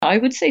I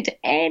would say to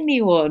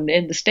anyone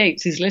in the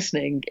States who's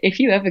listening, if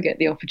you ever get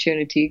the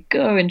opportunity,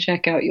 go and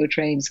check out your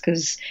trains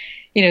because,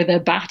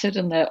 they're battered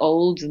and they're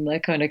old and they're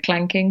kind of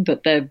clanking,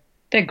 but they're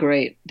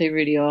great. They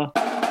really are.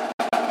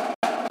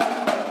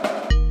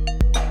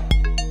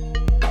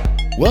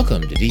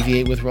 Welcome to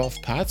Deviate with Rolf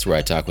Potts, where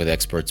I talk with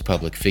experts,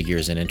 public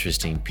figures, and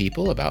interesting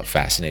people about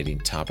fascinating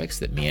topics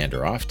that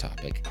meander off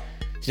topic.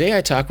 Today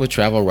I talk with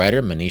travel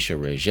writer Manisha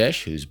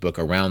Rajesh, whose book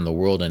Around the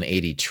World in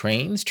 80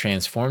 Trains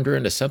transformed her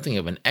into something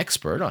of an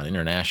expert on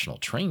international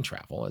train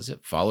travel as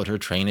it followed her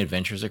train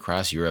adventures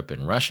across Europe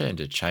and Russia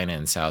into China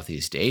and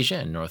Southeast Asia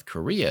and North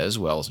Korea as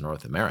well as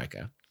North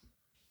America.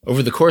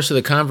 Over the course of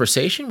the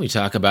conversation, we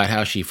talk about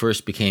how she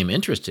first became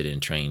interested in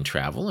train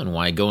travel and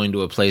why going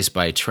to a place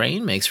by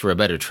train makes for a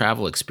better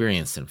travel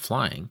experience than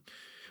flying.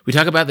 We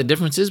talk about the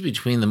differences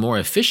between the more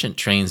efficient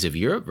trains of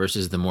Europe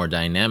versus the more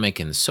dynamic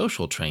and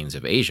social trains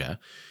of Asia.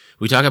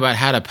 We talk about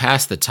how to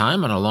pass the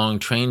time on a long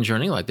train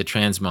journey like the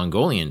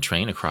Trans-Mongolian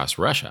train across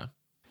Russia.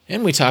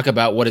 And we talk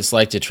about what it's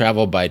like to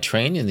travel by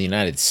train in the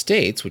United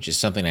States, which is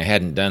something I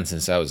hadn't done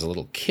since I was a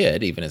little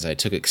kid, even as I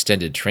took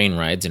extended train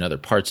rides in other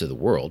parts of the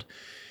world.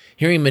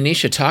 Hearing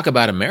Manisha talk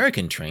about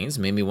American trains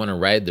made me want to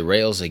ride the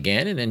rails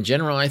again, and in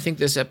general, I think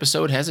this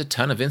episode has a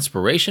ton of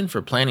inspiration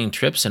for planning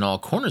trips in all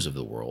corners of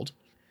the world.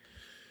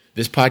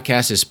 This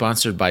podcast is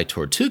sponsored by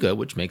Tortuga,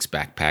 which makes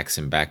backpacks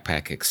and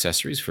backpack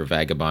accessories for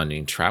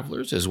vagabonding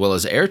travelers, as well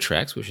as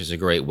AirTreks, which is a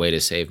great way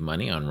to save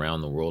money on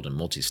round-the-world and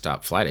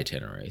multi-stop flight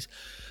itineraries.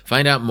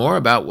 Find out more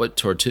about what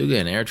Tortuga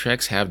and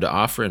AirTreks have to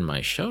offer in my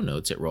show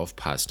notes at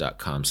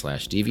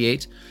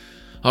rolfpotts.com/deviate.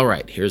 All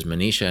right, here's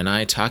Manisha and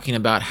I talking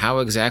about how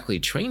exactly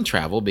train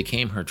travel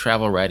became her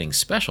travel writing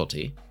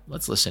specialty.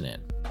 Let's listen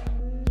in.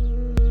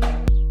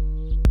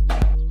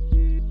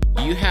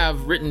 You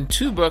have written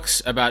 2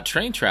 books about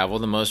train travel,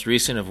 the most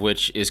recent of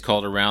which is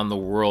called Around the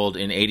World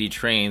in 80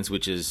 Trains,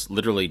 which is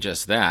literally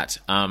just that.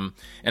 And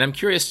I'm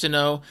curious to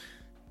know,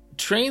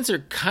 trains are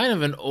kind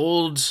of an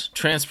old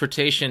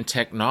transportation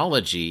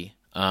technology,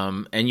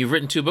 and you've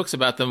written 2 books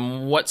about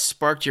them. What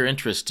sparked your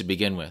interest to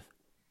begin with?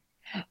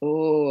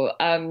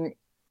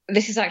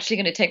 This is actually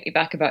going to take me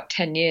back about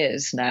 10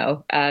 years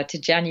now, to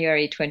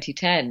January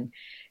 2010.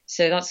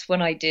 So that's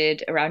when I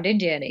did Around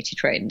India in 80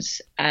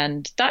 Trains.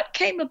 And that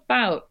came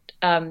about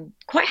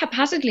quite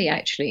haphazardly,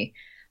 actually.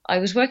 I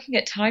was working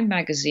at Time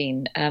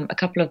magazine a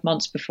couple of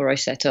months before I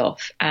set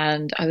off,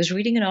 and I was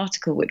reading an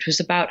article which was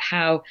about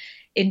how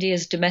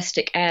India's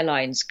domestic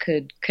airlines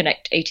could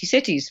connect 80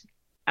 cities.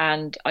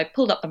 And I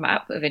pulled up a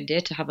map of India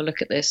to have a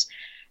look at this,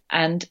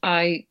 and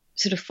I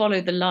sort of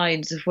followed the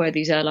lines of where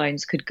these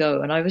airlines could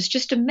go. And I was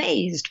just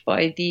amazed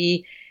by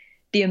the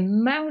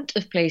amount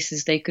of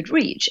places they could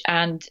reach.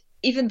 And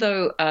even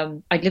though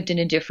I'd lived in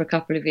India for a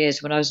couple of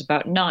years when I was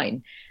about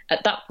 9,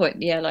 at that point,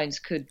 the airlines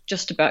could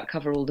just about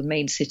cover all the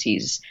main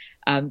cities.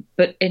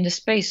 But in the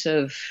space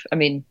of,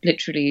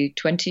 literally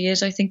 20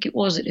 years, I think it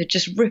was, it had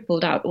just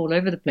rippled out all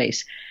over the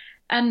place.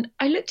 And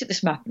I looked at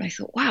this map and I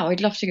thought, wow,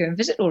 I'd love to go and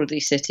visit all of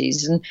these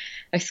cities. And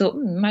I thought,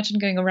 imagine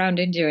going around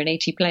India in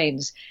 80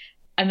 planes.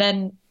 And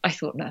then I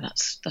thought, no,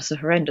 that's a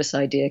horrendous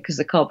idea because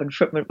the carbon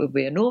footprint would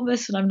be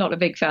enormous and I'm not a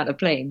big fan of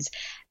planes.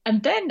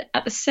 And then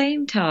at the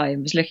same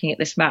time as looking at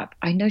this map,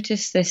 I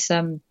noticed this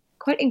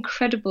quite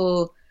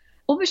incredible,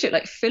 almost looked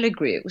like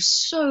filigree. It was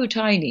so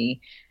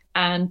tiny.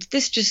 And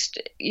this just,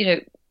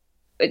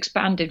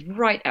 expanded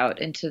right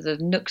out into the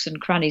nooks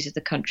and crannies of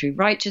the country,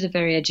 right to the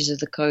very edges of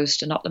the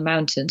coast and up the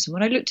mountains. And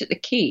when I looked at the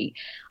key,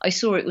 I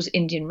saw it was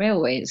Indian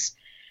Railways.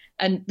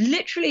 And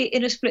literally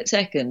in a split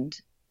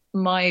second,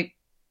 my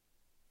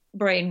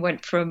brain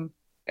went from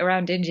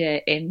Around India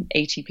in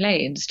 80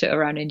 planes to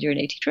Around India in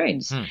 80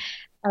 trains.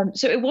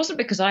 So it wasn't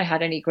because I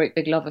had any great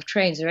big love of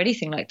trains or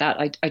anything like that.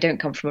 I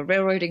don't come from a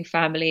railroading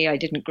family. I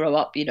didn't grow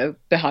up,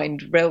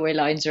 behind railway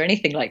lines or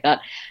anything like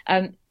that.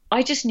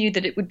 I just knew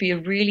that it would be a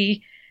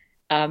really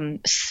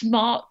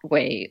smart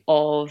way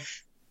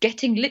of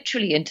getting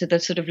literally into the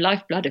sort of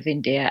lifeblood of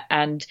India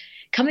and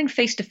coming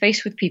face to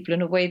face with people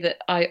in a way that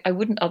I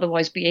wouldn't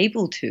otherwise be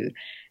able to.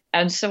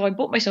 And so I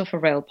bought myself a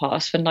rail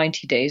pass for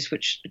 90 days,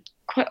 which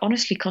quite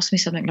honestly cost me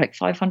something like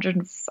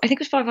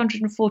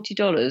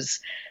 $540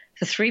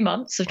 for 3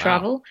 months of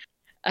travel.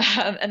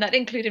 And that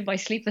included my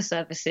sleeper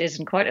services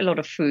and quite a lot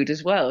of food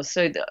as well.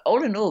 So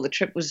all in all, the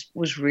trip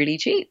was really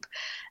cheap.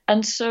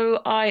 And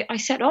so I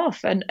set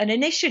off. And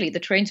initially, the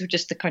trains were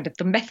just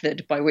the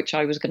method by which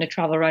I was going to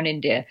travel around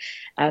India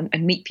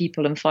and meet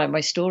people and find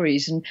my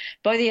stories. And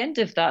by the end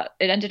of that,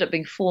 it ended up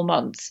being 4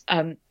 months.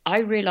 I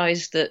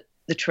realized that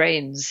the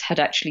trains had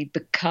actually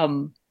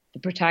become the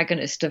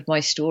protagonist of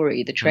my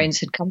story. The trains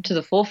had come to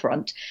the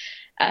forefront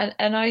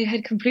and I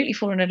had completely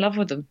fallen in love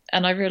with them.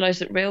 And I realized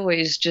that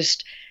railways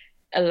just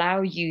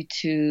allow you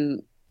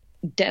to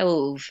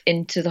delve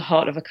into the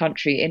heart of a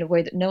country in a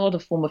way that no other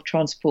form of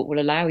transport will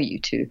allow you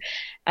to.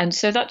 And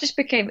so that just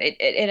became, it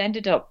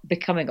ended up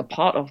becoming a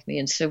part of me.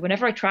 And so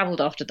whenever I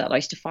traveled after that, I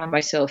used to find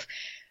myself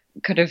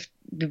kind of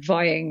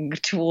vying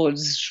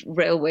towards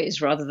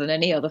railways rather than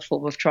any other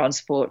form of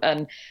transport.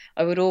 And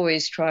I would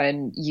always try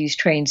and use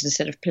trains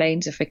instead of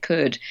planes if I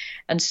could.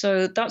 And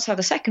so that's how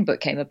the second book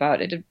came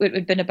about. It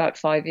had been about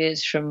 5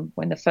 years from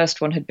when the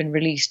first one had been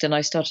released. And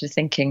I started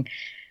thinking,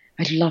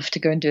 I'd love to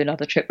go and do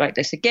another trip like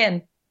this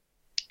again.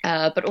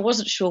 But I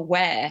wasn't sure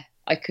where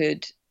I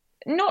could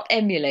not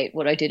emulate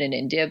what I did in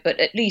India, but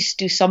at least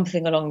do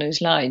something along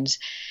those lines.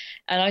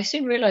 And I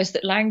soon realized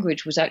that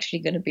language was actually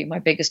going to be my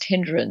biggest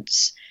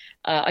hindrance.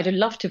 I'd have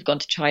loved to have gone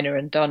to China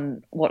and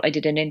done what I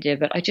did in India,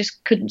 but I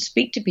just couldn't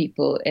speak to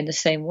people in the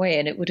same way.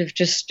 And it would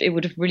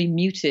have really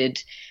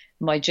muted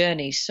my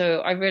journey. So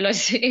I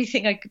realized the only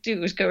thing I could do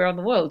was go around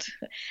the world.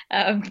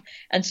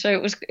 And so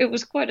it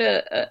was quite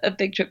a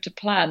big trip to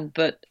plan,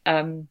 but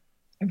I'm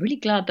really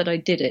glad that I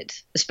did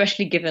it,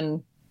 especially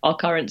given our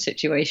current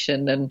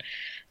situation and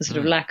the sort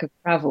of lack of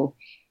travel.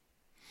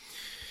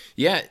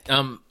 Yeah.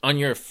 On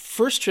your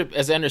first trip,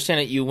 as I understand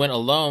it, you went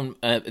alone.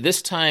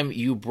 This time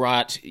you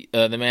brought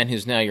the man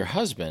who's now your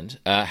husband.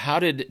 How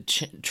did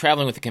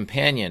traveling with a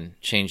companion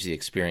change the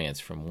experience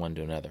from one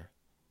to another?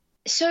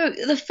 So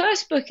the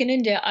first book in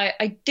India,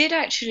 I did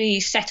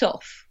actually set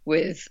off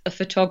with a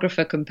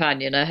photographer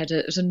companion.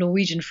 It was a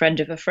Norwegian friend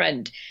of a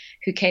friend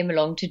who came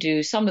along to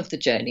do some of the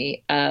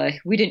journey.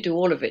 We didn't do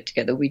all of it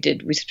together. We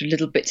did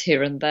little bits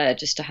here and there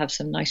just to have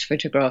some nice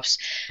photographs.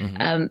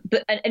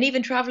 But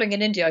even traveling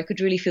in India, I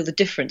could really feel the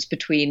difference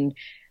between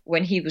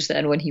when he was there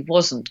and when he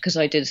wasn't, because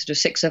I did sort of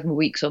 6-7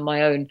 weeks on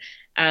my own.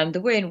 And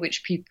the way in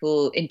which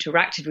people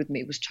interacted with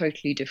me was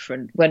totally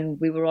different when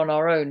we were on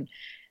our own.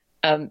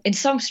 In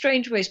some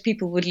strange ways,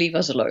 people would leave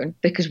us alone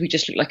because we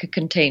just looked like a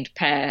contained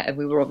pair and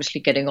we were obviously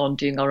getting on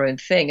doing our own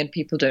thing, and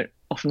people don't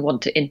often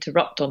want to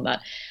interrupt on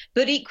that.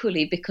 But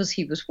equally, because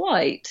he was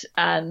white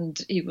and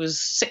he was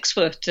 6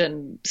 foot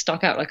and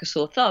stuck out like a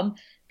sore thumb,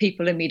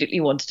 people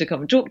immediately wanted to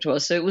come and talk to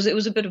us. So it was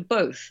a bit of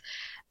both.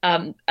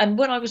 And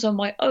when I was on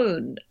my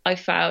own, I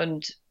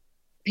found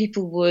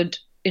people would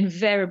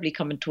invariably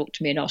come and talk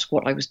to me and ask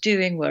what I was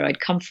doing, where I'd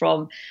come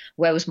from,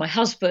 where was my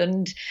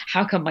husband,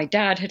 how come my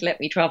dad had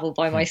let me travel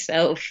by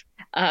myself,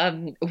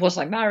 was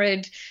I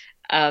married,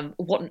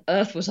 what on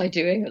earth was I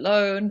doing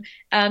alone?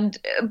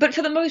 But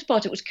for the most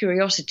part, it was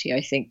curiosity.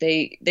 I think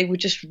they were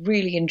just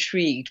really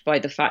intrigued by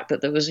the fact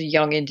that there was a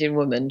young Indian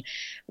woman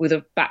with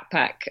a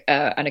backpack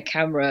and a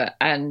camera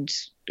and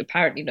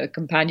apparently no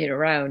companion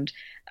around,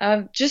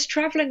 just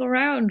traveling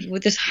around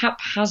with this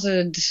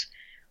haphazard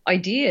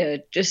idea.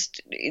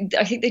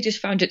 I think they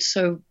just found it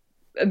so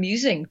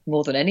amusing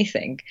more than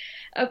anything.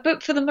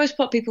 But for the most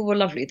part, people were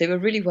lovely. They were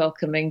really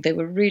welcoming. They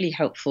were really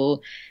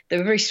helpful. They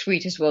were very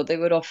sweet as well. They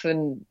would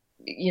often,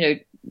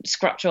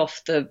 scratch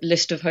off the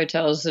list of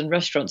hotels and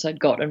restaurants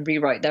I'd got and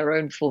rewrite their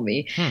own for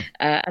me.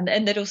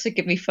 And they'd also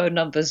give me phone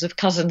numbers of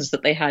cousins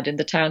that they had in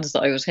the towns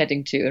that I was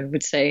heading to and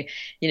would say,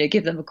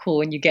 give them a call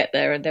when you get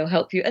there and they'll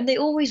help you. And they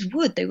always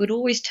would. They would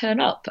always turn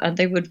up and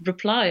they would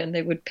reply and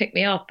they would pick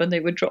me up and they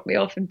would drop me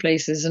off in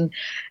places. And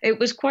it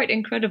was quite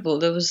incredible.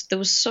 There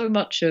was so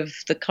much of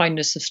the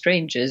kindness of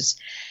strangers.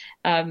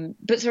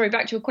 But sorry,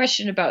 back to a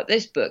question about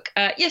this book.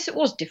 Yes, it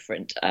was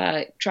different.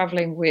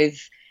 Traveling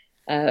with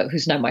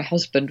who's now my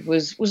husband,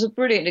 was a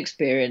brilliant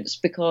experience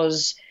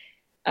because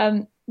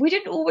we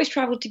didn't always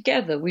travel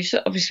together. We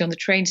were obviously on the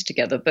trains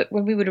together, but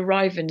when we would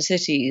arrive in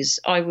cities,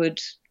 I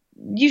would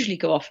usually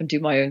go off and do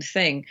my own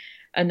thing.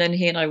 And then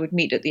he and I would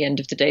meet at the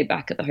end of the day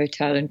back at the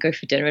hotel and go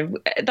for dinner.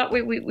 And that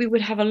way we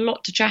would have a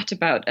lot to chat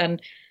about.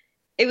 And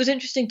it was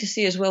interesting to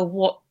see as well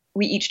what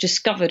we each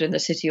discovered in the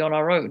city on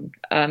our own.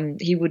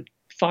 He would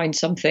find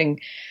something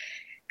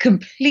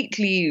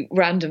completely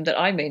random that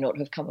I may not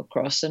have come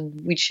across,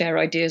 and we'd share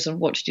ideas on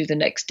what to do the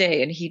next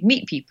day, and he'd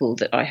meet people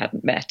that I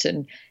hadn't met,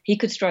 and he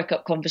could strike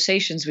up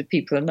conversations with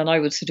people, and then I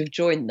would sort of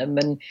join them,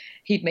 and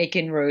he'd make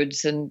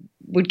inroads and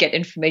would get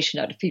information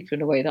out of people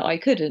in a way that I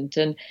couldn't.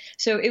 And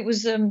so it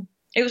was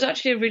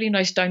actually a really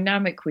nice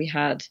dynamic we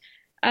had.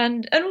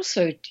 And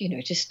also,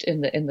 just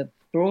in the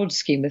broad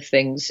scheme of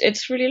things,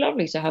 it's really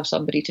lovely to have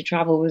somebody to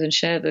travel with and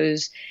share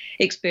those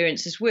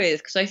experiences with,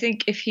 because I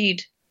think if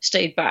he'd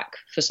stayed back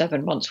for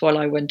 7 months while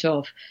I went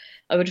off,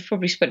 I would have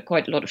probably spent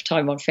quite a lot of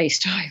time on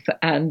FaceTime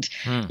and,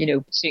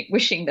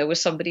 wishing there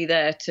was somebody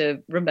there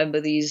to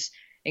remember these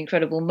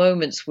incredible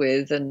moments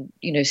with, and,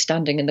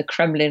 standing in the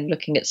Kremlin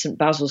looking at St.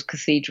 Basil's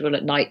Cathedral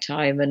at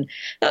nighttime and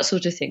that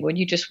sort of thing, when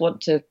you just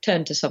want to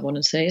turn to someone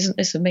and say, isn't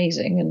this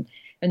amazing?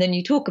 And then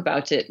you talk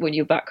about it when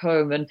you're back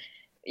home. And,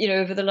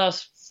 over the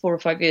last 4 or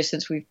 5 years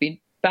since we've been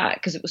back,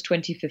 because it was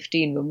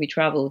 2015 when we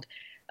traveled,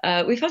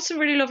 we've had some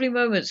really lovely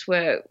moments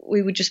where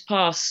we would just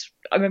pass.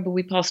 I remember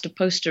we passed a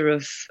poster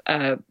of,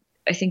 I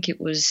think it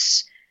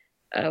was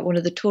one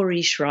of the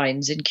Torii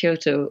shrines in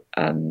Kyoto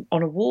on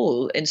a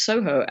wall in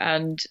Soho.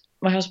 And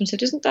my husband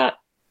said, isn't that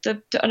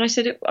and I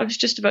said, I was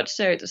just about to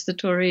say it, it's the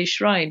Torii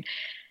shrine.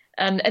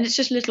 And it's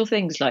just little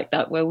things like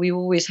that where we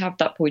always have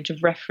that point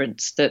of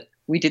reference that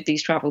we did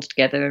these travels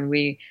together and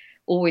we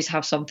always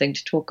have something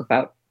to talk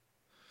about.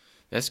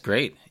 That's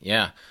great.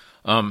 Yeah.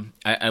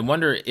 I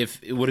wonder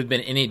if it would have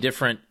been any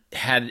different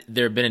had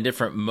there been a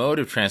different mode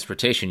of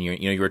transportation,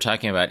 you were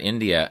talking about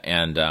India,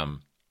 and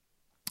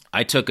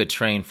I took a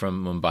train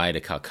from Mumbai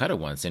to Calcutta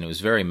once, and it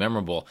was very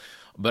memorable.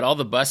 But all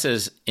the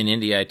buses in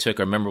India I took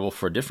are memorable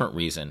for a different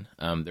reason.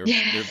 They're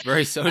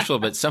very social,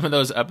 but some of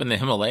those up in the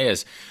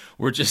Himalayas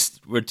were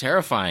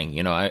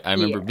terrifying. I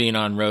remember being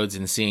on roads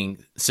and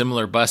seeing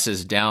similar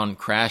buses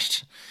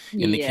crashed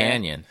in the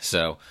canyon.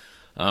 So.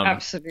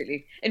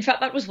 Absolutely. In fact,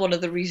 that was one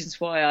of the reasons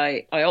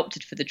why I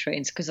opted for the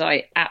trains, because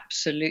I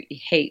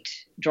absolutely hate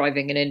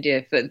driving in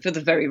India for the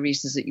very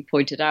reasons that you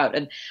pointed out.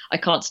 And I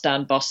can't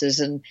stand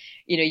buses. And,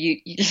 you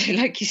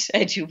like you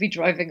said, you'll be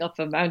driving up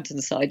a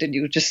mountainside and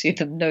you'll just see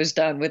them nose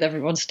down with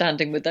everyone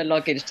standing with their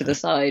luggage to the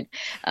side.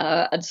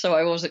 And so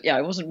I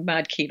wasn't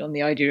mad keen on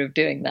the idea of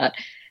doing that.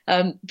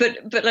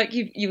 But like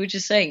you were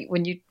just saying,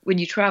 when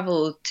you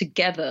travel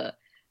together,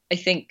 I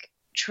think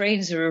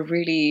trains are a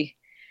really...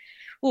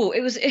 Oh,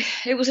 it was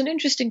an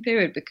interesting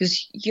period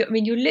because you're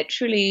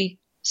literally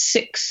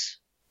 6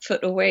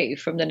 foot away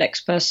from the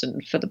next person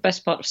for the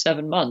best part of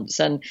 7 months,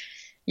 and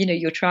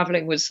you're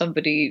traveling with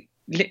somebody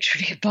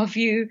literally above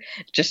you,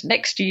 just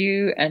next to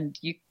you, and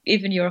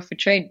you're off a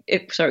train.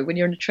 When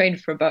you're in a train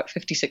for about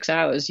 56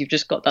 hours, you've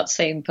just got that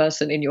same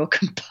person in your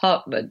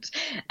compartment,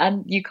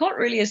 and you can't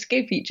really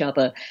escape each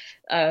other.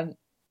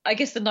 I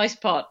guess the nice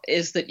part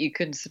is that you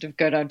can sort of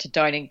go down to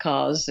dining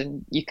cars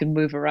and you can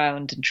move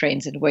around in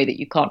trains in a way that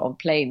you can't on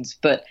planes.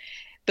 But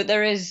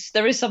there is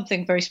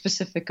something very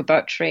specific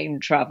about train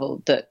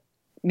travel that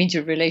means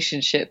your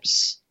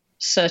relationships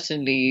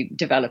certainly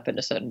develop in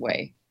a certain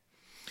way.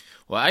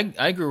 Well,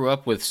 I grew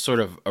up with sort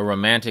of a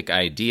romantic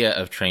idea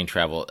of train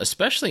travel,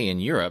 especially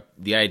in Europe.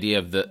 The idea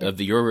of the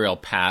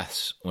Eurail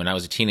paths when I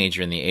was a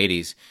teenager in the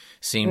 80s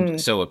seemed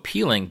so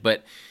appealing,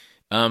 but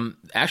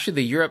actually,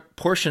 the Europe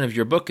portion of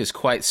your book is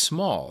quite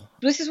small.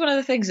 This is one of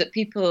the things that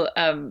people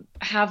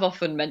have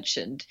often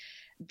mentioned,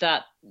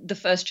 that the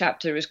first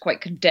chapter is quite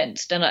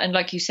condensed. And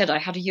like you said, I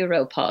had a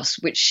Eurail pass,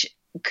 which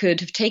could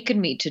have taken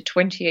me to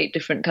 28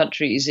 different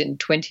countries in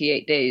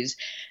 28 days.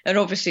 And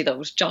obviously, that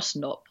was just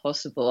not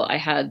possible. I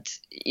had,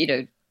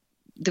 there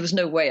was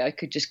no way I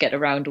could just get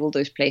around all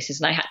those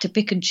places. And I had to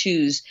pick and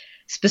choose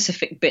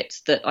specific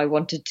bits that I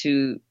wanted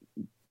to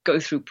go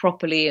through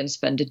properly and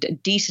spend a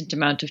decent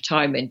amount of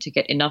time in to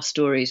get enough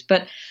stories.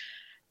 But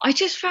I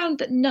just found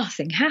that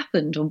nothing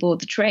happened on board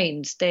the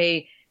trains.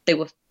 They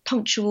were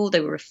punctual, they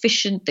were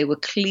efficient, they were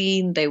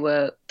clean, they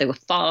were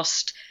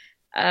fast,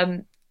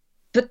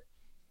 but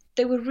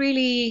they were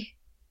really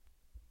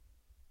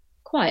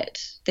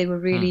quiet. They were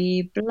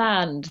really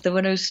bland. There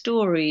were no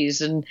stories,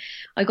 and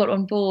I got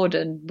on board,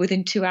 and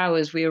within 2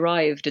 hours we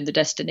arrived in the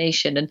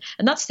destination. And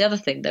that's the other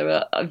thing. There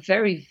are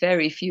very,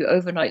 very few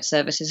overnight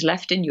services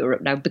left in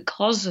Europe now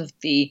because of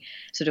the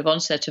sort of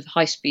onset of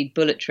high-speed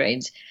bullet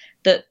trains,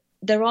 that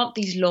there aren't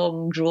these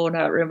long,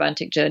 drawn-out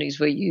romantic journeys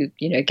where you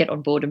get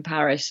on board in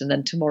Paris and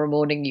then tomorrow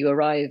morning you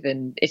arrive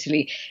in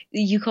Italy.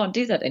 You can't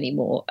do that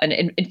anymore. And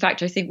in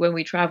fact, I think when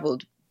we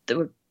traveled, there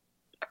were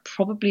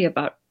probably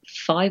about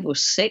 5 or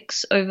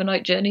 6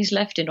 overnight journeys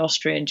left in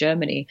Austria and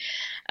Germany.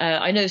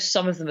 I know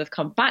some of them have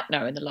come back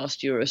now in the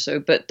last year or so,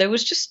 but there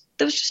was just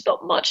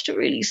not much to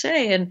really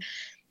say. And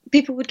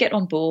people would get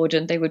on board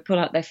and they would pull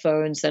out their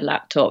phones, their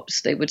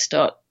laptops, they would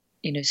start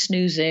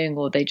snoozing,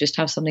 or they just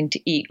have something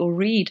to eat or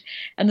read,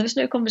 and there was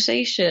no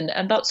conversation.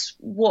 And that's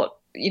what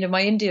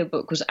my India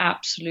book was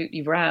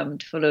absolutely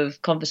rammed full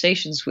of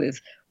conversations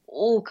with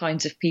all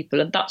kinds of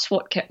people, and that's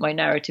what kept my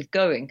narrative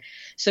going.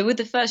 So with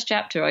the first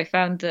chapter, I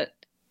found that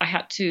I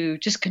had to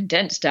just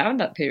condense down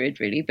that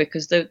period, really,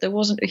 because there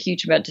wasn't a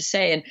huge amount to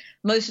say, and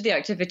most of the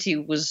activity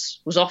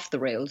was off the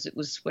rails. It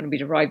was when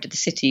we'd arrived at the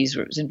cities,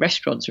 or it was in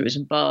restaurants, or it was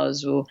in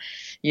bars, or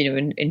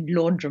in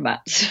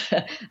laundromats.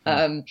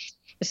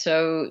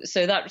 So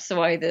that's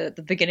why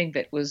the beginning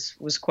bit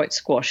was quite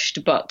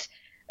squashed. But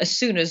as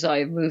soon as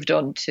I moved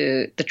on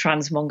to the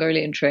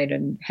Trans-Mongolian train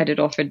and headed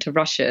off into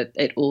Russia,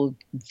 it all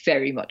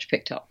very much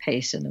picked up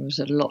pace, and there was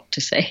a lot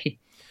to say.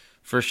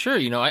 For sure.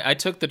 I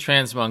took the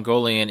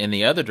Trans-Mongolian in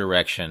the other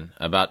direction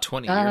about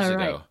 20 years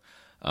ago.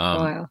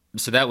 Wow.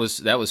 So that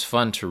was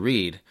fun to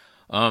read.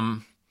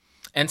 And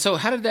so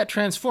how did that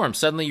transform?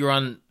 Suddenly you're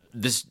on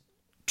this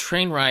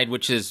train ride,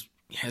 which has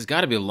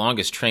got to be the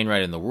longest train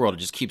ride in the world. It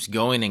just keeps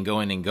going and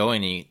going and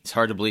going. And it's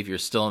hard to believe you're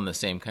still in the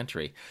same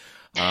country.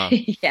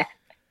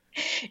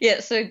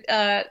 Yeah. So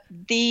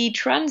the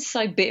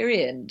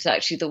Trans-Siberian is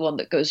actually the one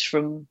that goes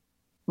from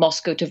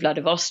Moscow to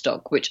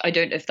Vladivostok, which I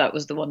don't know if that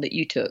was the one that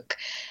you took.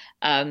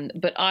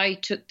 But I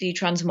took the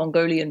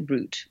Trans-Mongolian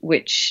route,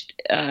 which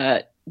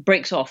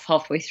breaks off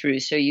halfway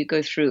through. So you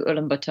go through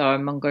Ulaanbaatar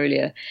in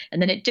Mongolia,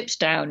 and then it dips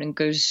down and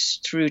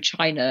goes through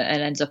China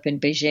and ends up in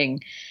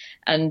Beijing.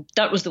 And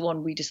that was the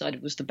one we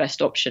decided was the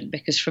best option,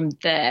 because from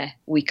there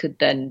we could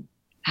then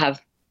have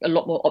a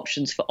lot more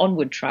options for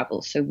onward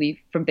travel. So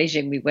from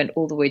Beijing, we went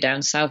all the way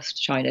down South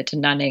China to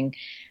Nanning,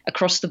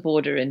 across the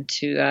border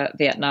into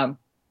Vietnam,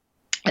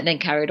 and then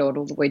carried on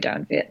all the way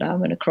down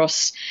Vietnam and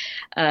across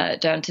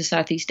down to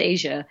Southeast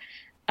Asia.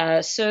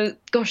 So,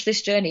 gosh,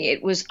 this journey,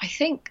 it was, I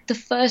think, the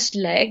first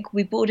leg.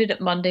 We boarded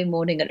at Monday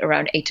morning at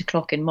around 8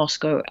 o'clock in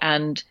Moscow,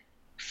 and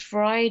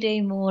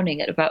Friday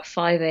morning at about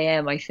 5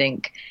 a.m., I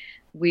think,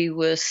 we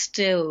were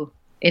still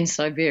in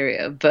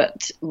Siberia,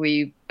 but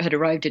we had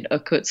arrived in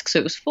Irkutsk. So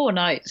it was 4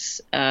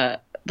 nights, the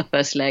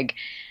first leg.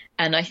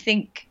 And I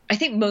think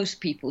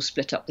most people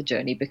split up the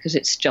journey because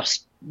it's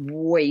just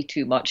way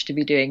too much to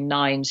be doing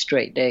 9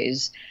 straight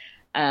days.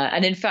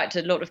 And in fact,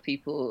 a lot of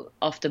people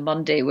after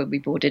Monday, when we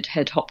boarded,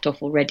 had hopped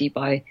off already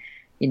by,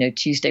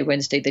 Tuesday,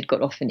 Wednesday. They'd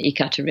got off in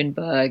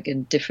Ekaterinburg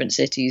and different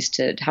cities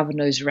to have a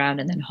nose around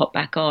and then hop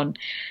back on.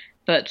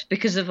 But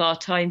because of our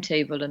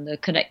timetable and the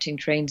connecting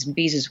trains and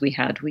visas we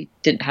had, we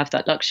didn't have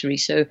that luxury.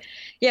 So,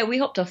 yeah, we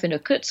hopped off in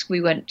Irkutsk.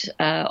 We went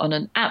on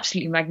an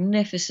absolutely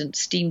magnificent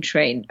steam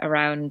train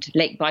around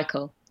Lake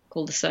Baikal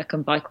called the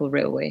Circumbaikal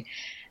Railway.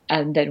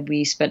 And then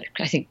we spent,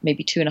 I think,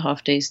 maybe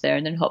 2.5 days there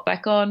and then hopped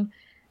back on.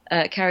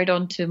 Carried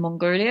on to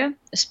Mongolia,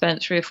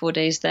 spent 3 or 4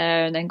 days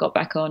there, and then got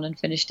back on and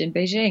finished in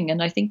Beijing.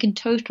 And I think in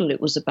total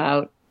it was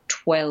about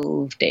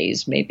 12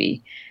 days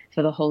maybe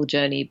for the whole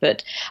journey.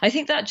 But I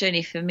think that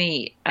journey for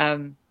me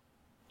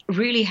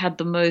really had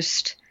the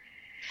most,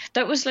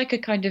 that was like a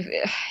kind of,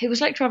 it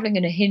was like traveling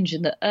in a hinge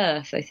in the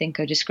earth. I think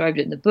I described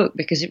it in the book,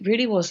 because it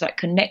really was that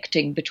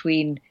connecting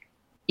between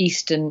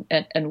East and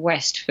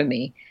West for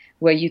me,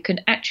 where you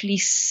can actually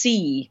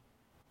see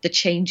the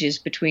changes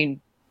between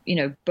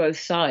both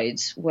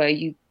sides, where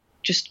you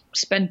just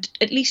spend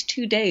at least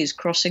 2 days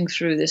crossing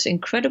through this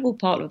incredible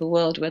part of the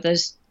world where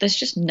there's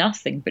just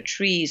nothing but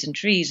trees and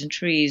trees and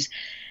trees.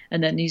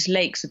 And then these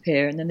lakes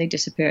appear and then they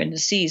disappear, and the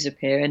seas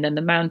appear, and then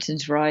the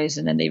mountains rise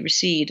and then they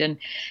recede.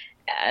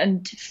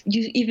 And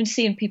you even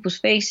see in people's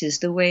faces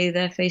the way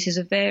their faces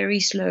are very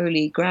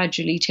slowly,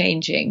 gradually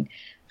changing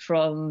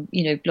from,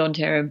 blonde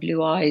hair and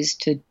blue eyes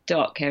to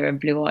dark hair and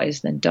blue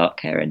eyes, then dark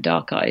hair and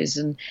dark eyes.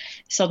 And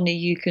suddenly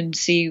you can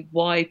see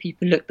why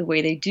people look the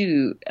way they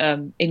do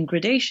in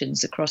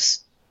gradations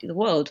across the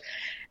world.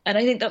 And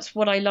I think that's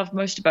what I love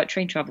most about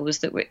train travel, is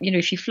that,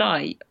 if you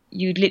fly,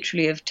 you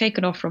literally have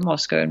taken off from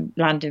Moscow and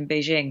land in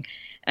Beijing,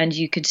 and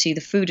you can see the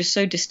food is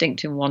so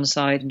distinct on one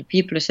side and the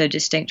people are so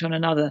distinct on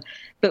another.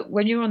 But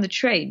when you're on the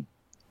train,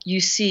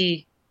 you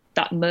see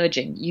that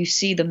merging, you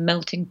see the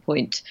melting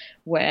point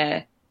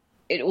where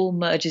it all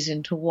merges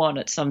into one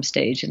at some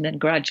stage and then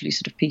gradually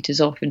sort of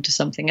peters off into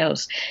something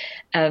else.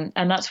 And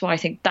that's why I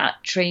think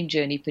that train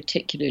journey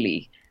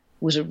particularly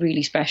was a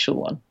really special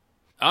one.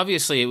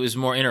 Obviously, it was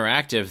more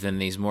interactive than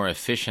these more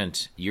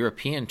efficient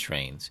European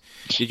trains.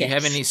 Did you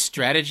have any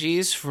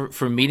strategies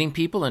for meeting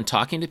people and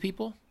talking to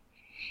people?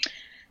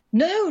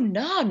 No,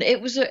 none.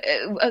 It was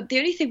the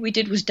only thing we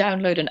did was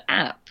download an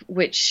app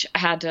which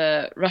had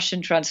a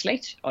Russian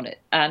translate on it.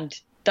 And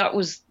that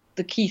was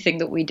the key thing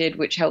that we did,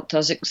 which helped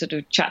us sort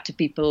of chat to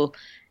people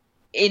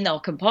in our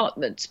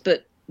compartments,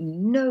 but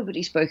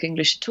nobody spoke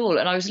English at all.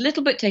 And I was a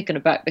little bit taken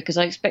aback because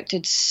I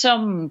expected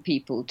some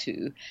people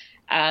to,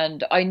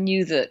 and I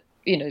knew that,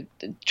 the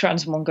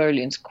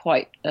Trans-Mongolian's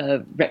quite a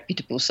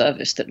reputable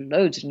service that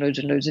loads and loads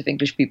and loads of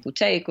English people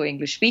take, or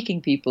English-speaking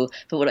people.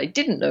 But what I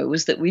didn't know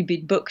was that we'd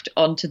been booked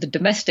onto the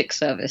domestic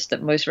service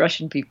that most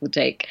Russian people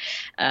take.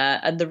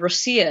 And the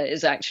Rossiya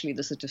is actually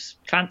the sort of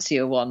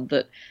fancier one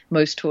that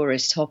most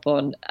tourists hop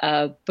on.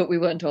 But we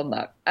weren't on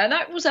that. And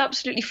that was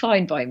absolutely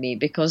fine by me,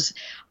 because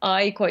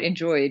I quite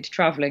enjoyed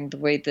traveling the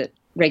way that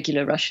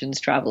regular Russians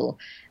travel,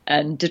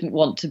 and didn't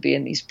want to be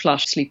in these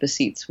plush sleeper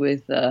seats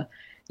with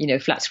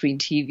flat screen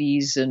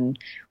TVs and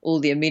all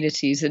the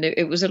amenities. And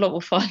it was a lot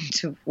more fun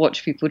to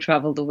watch people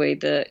travel the way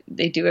that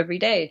they do every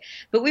day.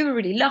 But we were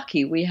really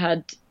lucky. We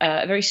had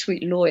a very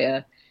sweet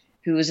lawyer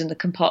who was in the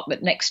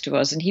compartment next to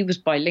us, and he was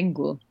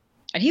bilingual.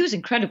 And he was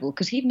incredible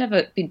because he'd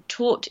never been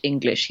taught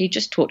English. He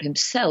just taught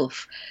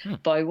himself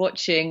by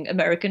watching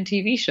American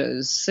TV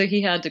shows. So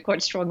he had a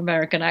quite strong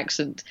American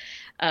accent.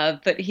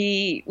 But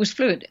he was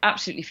fluent,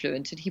 absolutely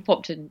fluent. And he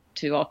popped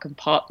into our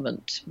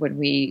compartment when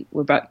we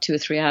were about 2 or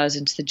 3 hours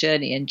into the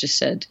journey and just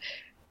said,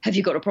 "Have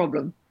you got a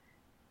problem?"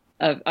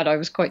 And I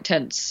was quite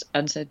tense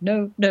and said,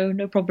 no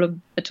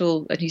problem at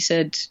all. And he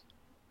said,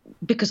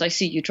 "Because I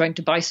see you trying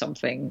to buy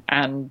something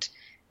and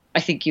I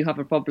think you have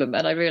a problem."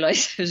 And I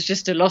realized it was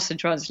just a loss in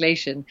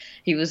translation.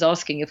 He was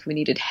asking if we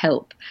needed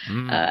help.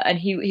 And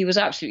he was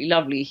absolutely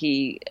lovely.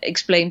 He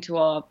explained to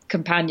our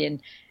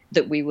companion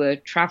that we were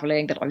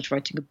traveling, that I was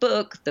writing a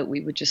book, that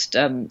we were just,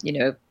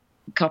 a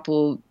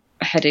couple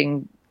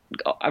heading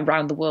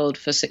around the world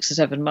for 6 or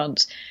 7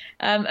 months.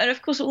 And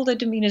of course, all their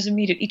demeanors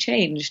immediately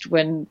changed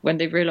when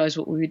they realized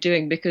what we were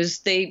doing, because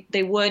they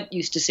weren't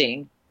used to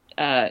seeing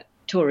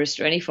tourists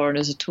or any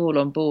foreigners at all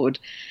on board.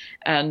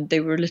 And they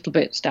were a little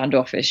bit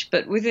standoffish.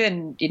 But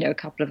within, a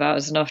couple of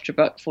hours and after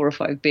about 4 or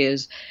 5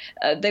 beers,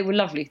 they were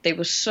lovely. They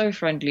were so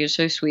friendly and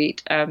so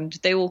sweet. And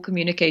they all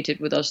communicated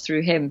with us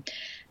through him.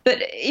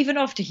 But even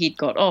after he'd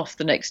got off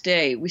the next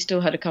day, we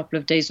still had a couple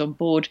of days on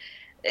board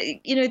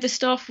The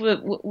staff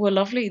were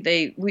lovely.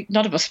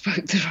 None of us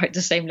spoke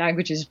the same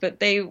languages, but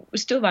they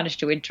still managed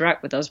to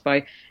interact with us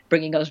by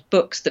bringing us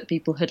books that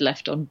people had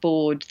left on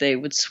board. They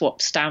would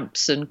swap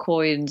stamps and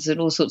coins and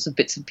all sorts of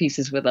bits and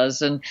pieces with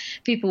us, and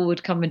people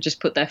would come and just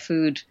put their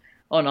food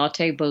on our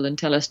table and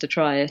tell us to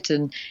try it.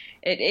 And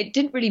it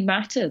didn't really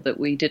matter that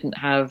we didn't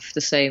have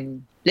the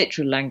same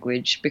literal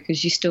language,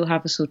 because you still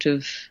have a sort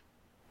of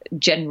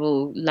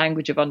general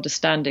language of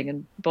understanding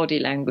and body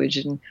language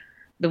and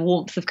the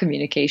warmth of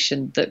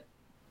communication that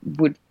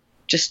would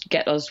just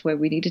get us where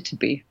we needed to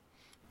be.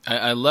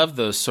 I love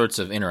those sorts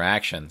of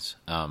interactions.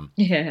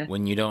 Yeah.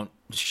 When you don't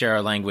share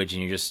a language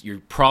and your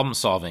problem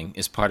solving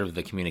is part of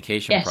the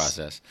communication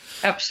process.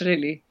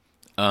 Absolutely.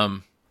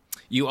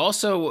 You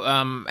also,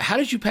 how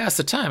did you pass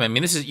the time? I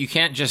mean, you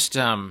can't just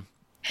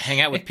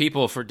hang out with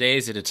people for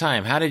days at a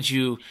time. How did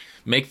you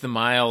make the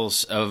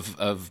miles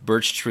of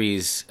birch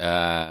trees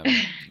go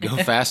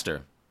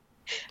faster?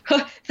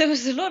 Well, there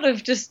was a lot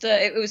of just,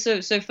 it was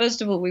so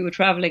first of all, we were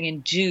traveling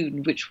in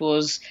June, which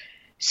was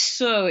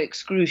so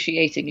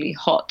excruciatingly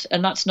hot.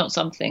 And that's not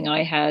something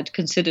I had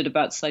considered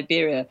about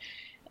Siberia.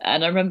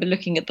 And I remember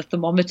looking at the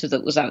thermometer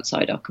that was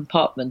outside our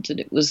compartment, and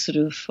it was sort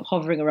of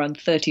hovering around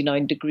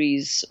 39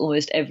 degrees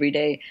almost every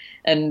day.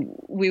 And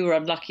we were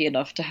unlucky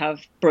enough to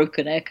have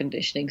broken air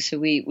conditioning. So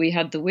we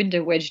had the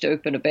window wedged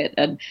open a bit,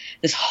 and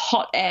this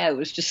hot air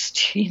was just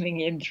streaming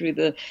in through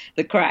the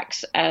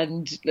cracks,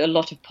 and a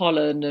lot of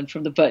pollen and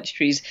from the birch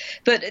trees.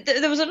 But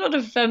there was a lot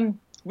of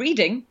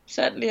reading,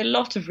 certainly a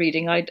lot of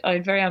reading. I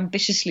very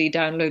ambitiously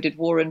downloaded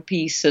War and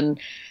Peace and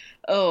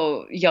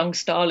Young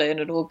Stalin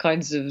and all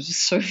kinds of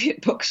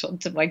Soviet books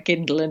onto my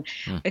Kindle. And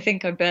I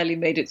think I barely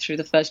made it through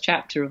the first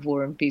chapter of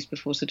War and Peace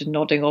before sort of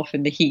nodding off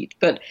in the heat.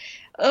 But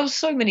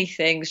so many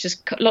things,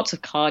 just lots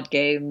of card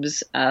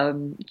games,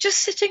 just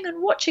sitting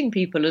and watching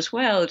people as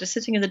well, just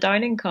sitting in the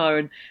dining car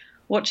and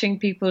watching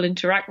people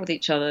interact with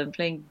each other and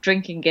playing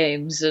drinking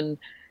games, and,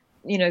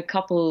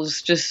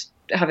 couples just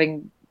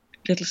having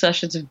little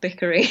sessions of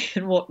bickering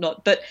and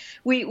whatnot. But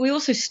we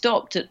also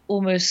stopped at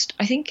almost,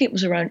 I think it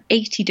was around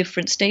 80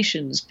 different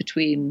stations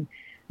between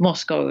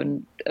Moscow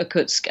and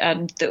Irkutsk,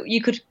 and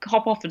you could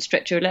hop off and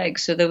stretch your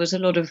legs. So there was a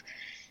lot of,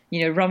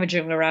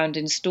 rummaging around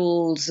in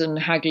stalls and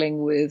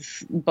haggling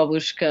with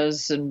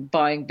babushkas and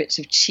buying bits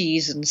of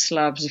cheese and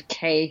slabs of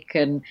cake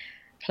and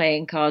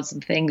playing cards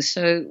and things.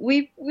 So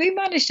we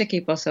managed to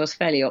keep ourselves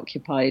fairly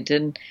occupied,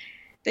 and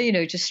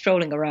just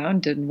strolling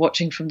around and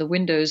watching from the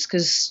windows,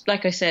 because,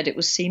 like I said, it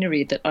was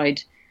scenery that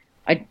I'd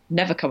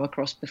never come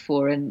across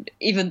before. And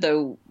even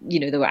though,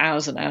 there were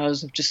hours and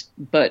hours of just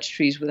birch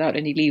trees without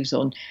any leaves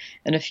on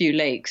and a few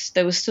lakes,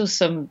 there was still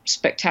some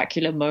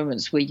spectacular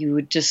moments where you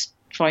would just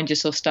find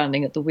yourself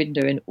standing at the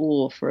window in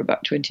awe for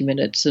about 20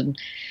 minutes. And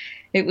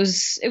it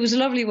was a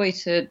lovely way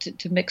to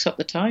mix up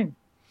the time.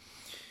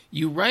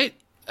 You write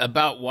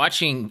about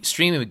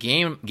streaming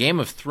Game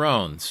of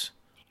Thrones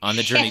on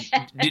the journey.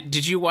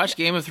 Did you watch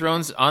Game of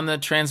Thrones on the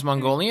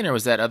Trans-Mongolian, or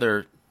was that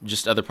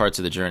just other parts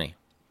of the journey?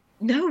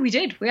 No, we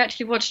did. We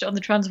actually watched it on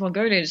the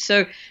Trans-Mongolian.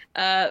 So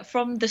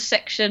from the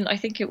section, I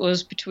think it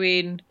was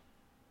between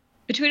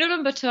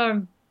Ulaanbaatar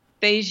and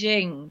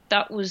Beijing,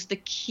 that was the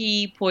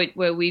key point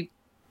where we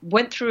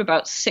went through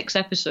about 6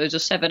 episodes or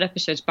 7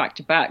 episodes back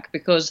to back,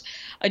 because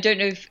I don't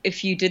know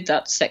if you did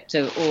that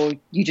sector or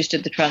you just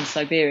did the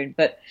Trans-Siberian,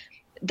 but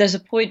there's a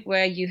point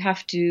where you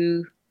have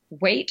to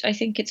wait, I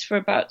think it's for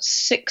about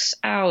 6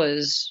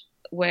 hours,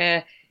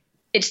 where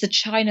it's the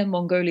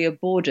China-Mongolia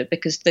border,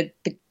 because the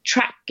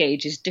track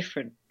gauge is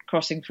different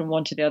crossing from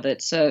one to the other.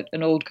 It's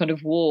an old kind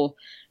of war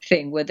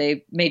thing where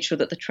they made sure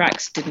that the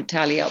tracks didn't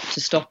tally up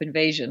to stop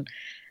invasion.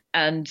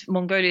 And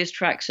Mongolia's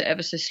tracks are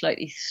ever so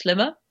slightly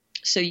slimmer.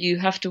 So you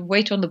have to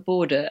wait on the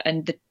border,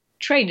 and the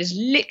train is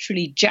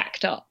literally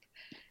jacked up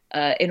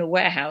in a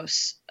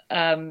warehouse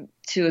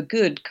to a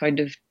good kind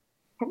of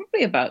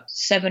probably about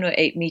 7 or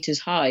 8 meters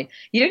high.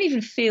 You don't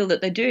even feel that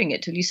they're doing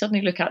it till you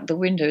suddenly look out the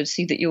window and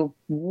see that you're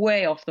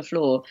way off the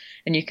floor,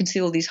 and you can see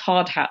all these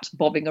hard hats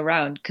bobbing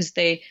around, because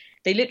they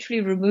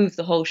literally remove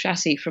the whole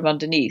chassis from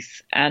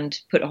underneath and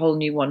put a whole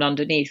new one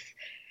underneath.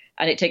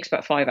 And it takes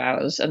about 5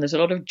 hours, and there's a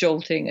lot of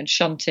jolting and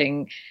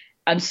shunting.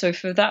 And so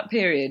for that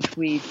period,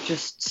 we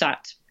just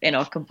sat in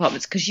our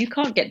compartments, because you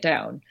can't get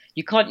down.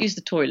 You can't use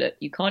the toilet.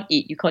 You can't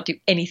eat. You can't do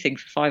anything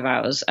for 5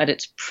 hours. And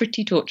it's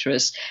pretty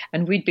torturous.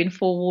 And we'd been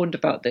forewarned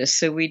about this.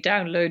 So we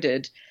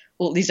downloaded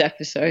all these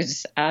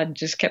episodes and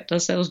just kept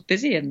ourselves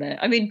busy in there.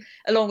 I mean,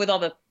 along with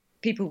other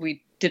people,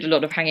 we did a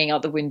lot of hanging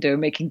out the window,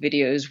 making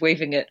videos,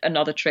 waving at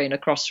another train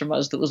across from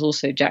us that was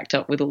also jacked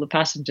up with all the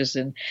passengers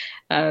in.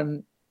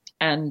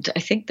 And I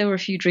think there were a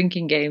few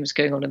drinking games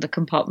going on in the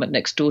compartment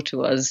next door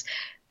to us.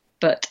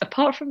 But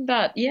apart from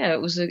that, yeah,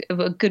 it was a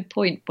good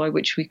point by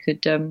which we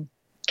could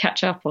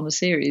catch up on the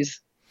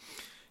series.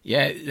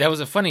 Yeah, that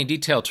was a funny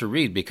detail to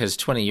read, because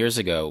 20 years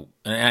ago,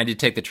 and I did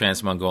take the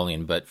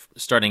Trans-Mongolian, but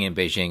starting in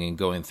Beijing and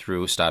going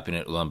through, stopping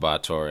at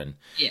Ulaanbaatar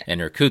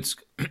and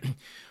Irkutsk.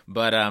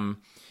 But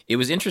it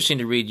was interesting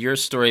to read your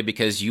story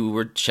because you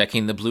were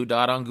checking the blue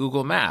dot on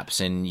Google Maps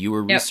and you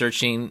were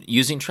researching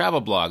using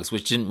travel blogs,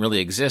 which didn't really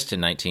exist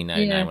in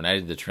 1999 when I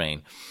did the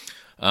train.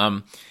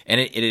 And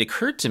it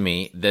occurred to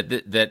me that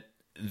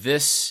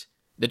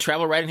the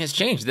travel writing has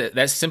changed.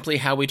 That's simply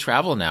how we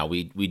travel now.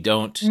 We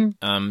don't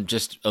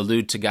just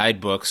allude to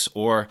guidebooks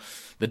or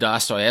the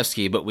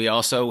Dostoevsky, but we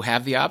also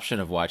have the option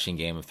of watching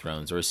Game of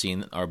Thrones or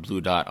seeing our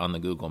blue dot on the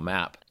Google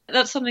map.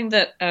 That's something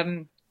that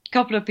a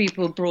couple of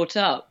people brought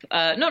up,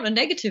 not in a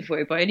negative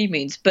way by any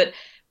means, but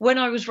when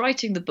I was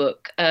writing the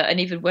book and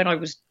even when I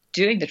was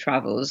doing the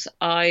travels,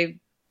 I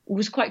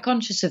was quite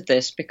conscious of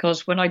this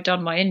because when I'd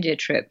done my India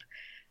trip,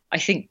 I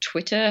think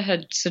Twitter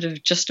had sort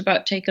of just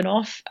about taken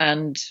off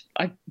and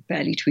I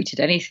barely tweeted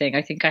anything.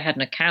 I think I had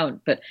an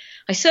account, but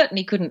I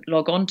certainly couldn't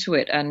log on to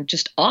it and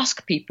just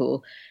ask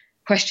people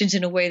questions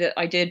in a way that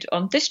I did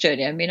on this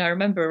journey. I mean, I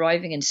remember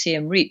arriving in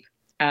Siem Reap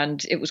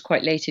and it was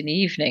quite late in the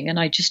evening and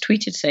I just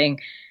tweeted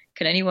saying,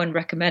 can anyone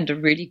recommend a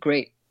really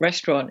great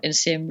restaurant in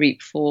Siem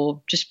Reap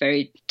for just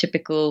very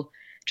typical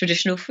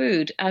traditional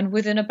food? And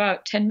within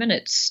about 10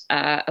 minutes,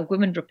 a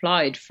woman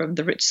replied from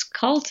the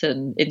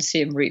Ritz-Carlton in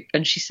Siem Reap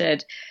and she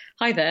said,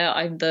 hi there,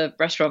 I'm the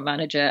restaurant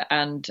manager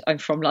and I'm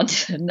from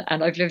London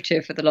and I've lived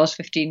here for the last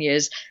 15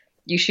 years.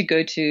 You should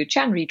go to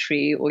Chanry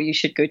Tree or you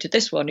should go to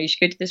this one or you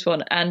should go to this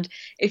one. And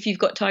if you've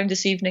got time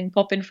this evening,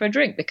 pop in for a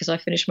drink because I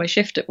finished my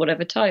shift at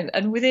whatever time.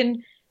 And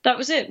that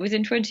was it.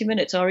 Within 20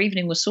 minutes, our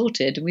evening was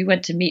sorted and we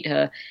went to meet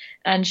her.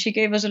 And she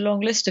gave us a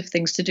long list of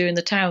things to do in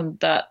the town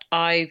that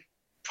I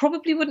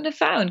probably wouldn't have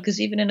found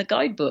because even in a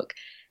guidebook,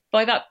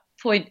 by that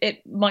point,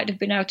 it might have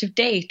been out of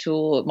date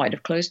or it might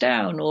have closed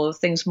down or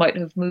things might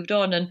have moved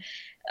on. And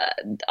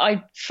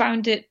I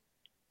found it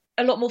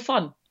a lot more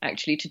fun,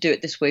 actually, to do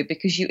it this way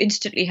because you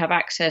instantly have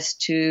access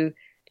to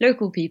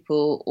local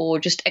people or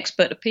just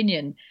expert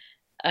opinion.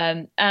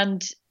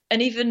 And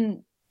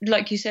even,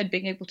 like you said,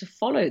 being able to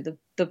follow the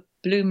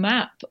blue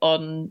map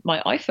on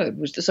my iPhone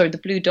the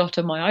blue dot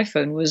on my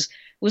iPhone was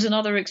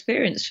another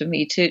experience for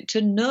me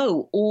to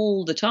know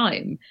all the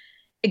time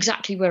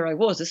exactly where I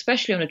was,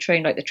 especially on a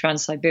train like the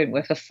Trans-Siberian,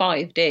 where for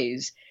 5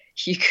 days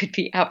you could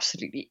be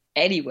absolutely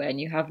anywhere and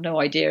you have no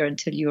idea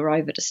until you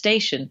arrive at a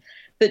station.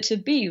 But to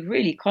be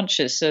really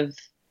conscious of,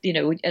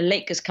 a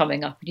lake is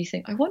coming up and you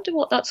think, I wonder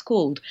what that's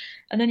called.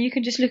 And then you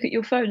can just look at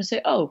your phone and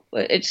say, oh,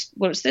 it's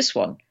this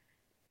one.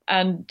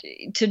 And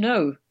to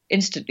know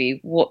instantly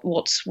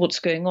what's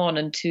going on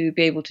and to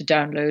be able to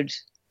download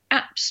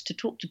apps to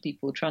talk to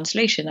people,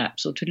 translation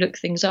apps, or to look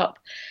things up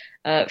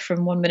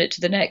from 1 minute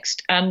to the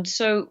next. And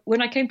so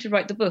when I came to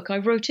write the book, I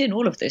wrote in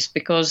all of this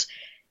because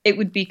it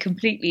would be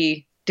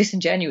completely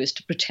disingenuous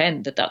to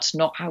pretend that that's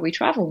not how we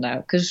travel now,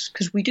 because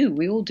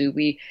we all do.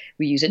 We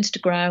use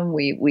Instagram,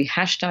 we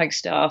hashtag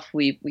stuff,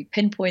 we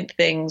pinpoint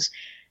things,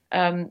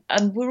 and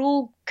we're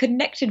all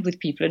connected with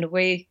people in a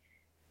way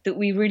that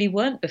we really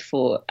weren't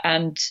before.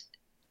 And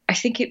I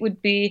think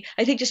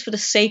just for the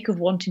sake of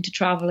wanting to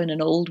travel in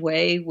an old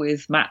way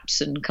with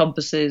maps and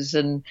compasses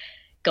and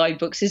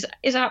guidebooks is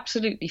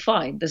absolutely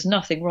fine. There's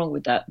nothing wrong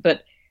with that.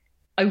 But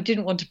I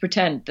didn't want to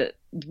pretend that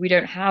we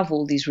don't have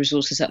all these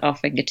resources at our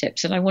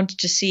fingertips. And I wanted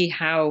to see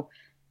how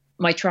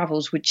my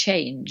travels would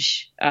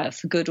change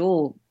for good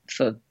or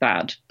for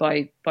bad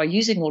by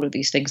using all of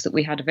these things that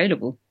we had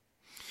available.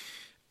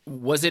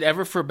 Was it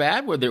ever for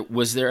bad?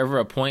 Was there ever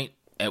a point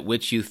at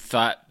which you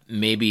thought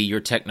maybe your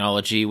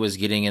technology was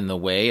getting in the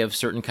way of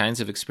certain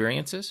kinds of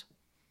experiences?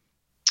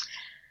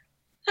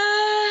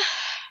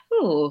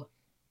 No,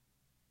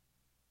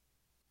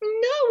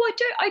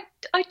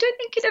 I don't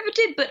think it ever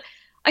did. But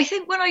I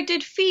think when I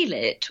did feel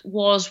it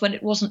was when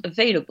it wasn't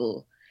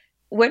available.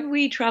 When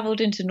we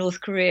traveled into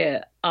North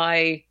Korea,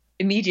 I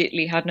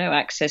immediately had no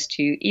access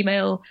to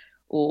email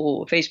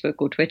or Facebook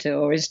or Twitter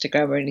or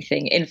Instagram or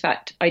anything. In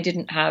fact, I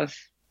didn't have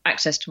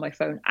access to my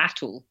phone at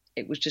all.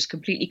 It was just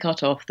completely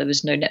cut off. There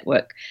was no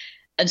network.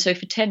 And so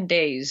for 10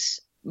 days,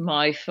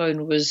 my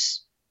phone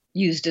was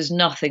used as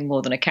nothing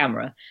more than a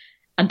camera.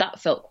 And that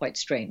felt quite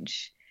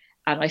strange.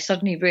 And I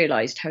suddenly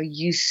realized how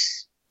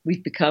used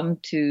we've become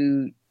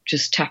to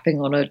just tapping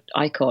on an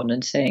icon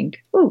and saying,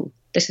 oh,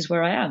 this is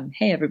where I am.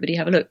 Hey, everybody,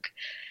 have a look.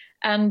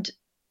 And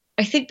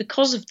I think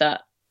because of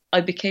that,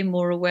 I became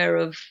more aware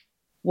of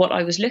what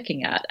I was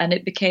looking at. And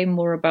it became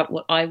more about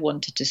what I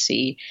wanted to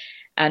see.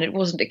 And it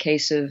wasn't a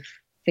case of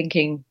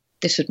thinking,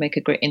 this would make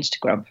a great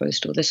Instagram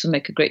post or this would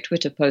make a great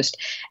Twitter post.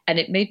 And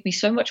it made me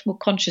so much more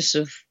conscious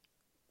of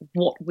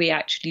what we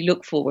actually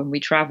look for when we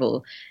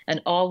travel.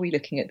 And are we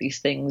looking at these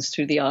things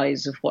through the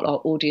eyes of what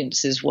our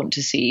audiences want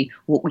to see,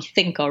 what we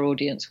think our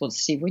audience wants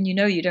to see, when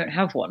you don't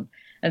have one?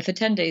 And for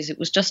 10 days, it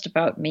was just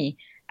about me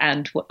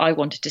and what I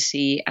wanted to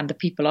see and the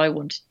people I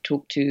wanted to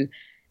talk to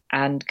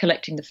and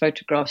collecting the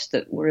photographs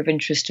that were of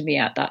interest to me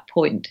at that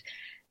point.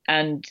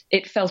 And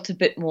it felt a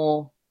bit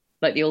more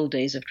like the old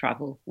days of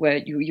travel, where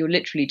you're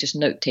literally just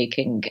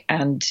note-taking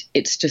and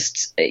it's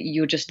just,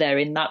 you're just there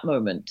in that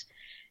moment.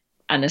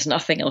 and there's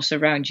nothing else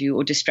around you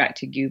or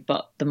distracting you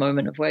but the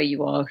moment of where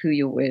you are, who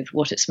you're with,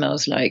 what it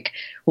smells like,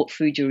 what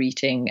food you're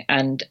eating,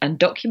 and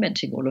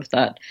documenting all of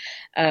that.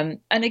 And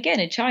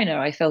again, in China,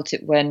 I felt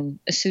it when,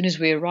 as soon as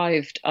we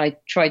arrived, I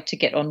tried to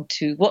get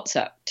onto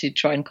WhatsApp to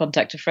try and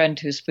contact a friend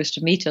who was supposed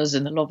to meet us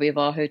in the lobby of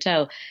our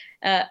hotel.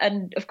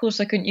 And of course,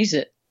 I couldn't use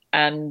it.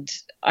 And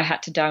I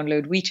had to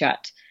download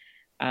WeChat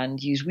and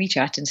use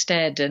WeChat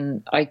instead.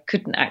 And I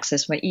couldn't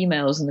access my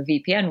emails and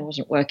the VPN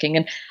wasn't working.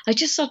 And I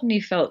just suddenly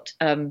felt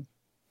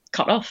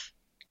cut off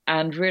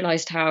and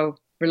realized how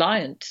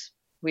reliant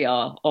we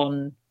are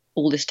on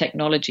all this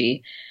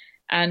technology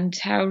and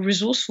how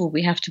resourceful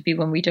we have to be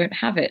when we don't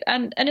have it.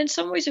 And in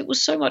some ways, it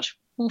was so much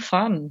more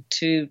fun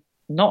to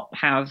not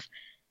have,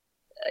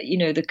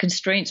 the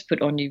constraints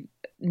put on you,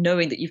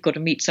 knowing that you've got to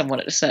meet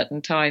someone at a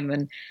certain time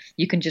and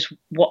you can just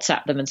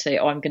WhatsApp them and say,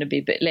 oh, I'm going to be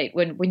a bit late.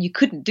 When you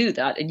couldn't do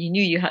that and you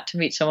knew you had to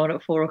meet someone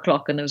at 4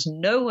 o'clock and there was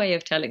no way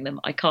of telling them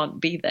I can't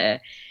be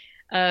there.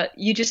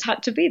 You just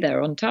had to be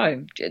there on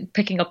time,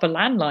 picking up a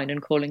landline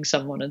and calling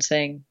someone and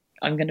saying,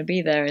 I'm going to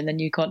be there. And then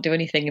you can't do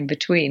anything in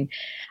between.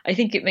 I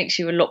think it makes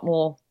you a lot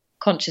more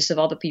conscious of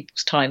other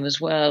people's time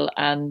as well.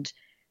 And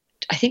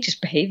I think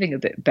just behaving a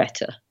bit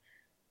better.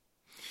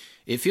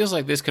 It feels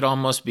like this could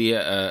almost be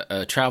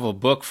a travel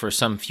book for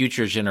some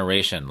future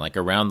generation, like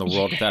Around the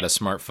World Without a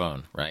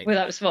Smartphone, right?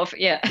 Without a smartphone,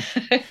 yeah.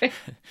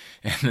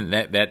 And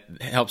that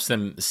helps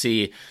them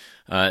see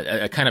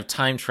a kind of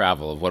time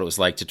travel of what it was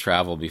like to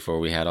travel before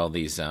we had all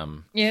these...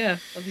 all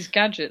these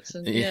gadgets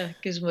and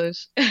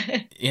gizmos.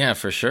 Yeah,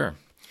 for sure.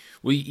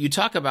 Well, you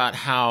talk about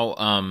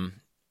how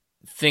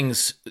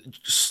things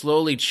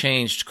slowly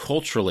changed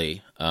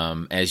culturally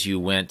as you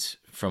went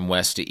from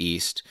west to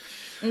east.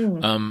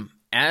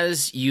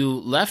 As you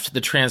left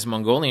the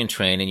Trans-Mongolian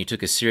train and you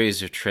took a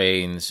series of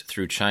trains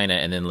through China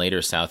and then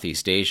later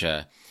Southeast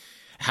Asia,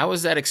 how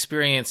was that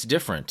experience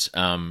different?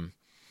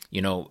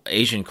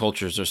 Asian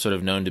cultures are sort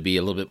of known to be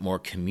a little bit more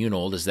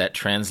communal. Does that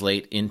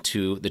translate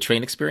into the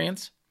train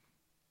experience?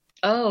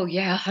 Oh,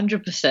 yeah,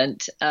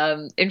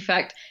 100%. In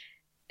fact,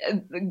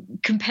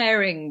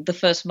 comparing the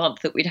first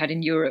month that we'd had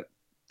in Europe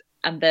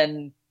and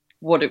then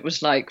what it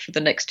was like for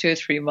the next 2 or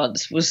 3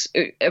 months was,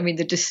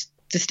 the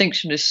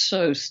distinction is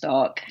so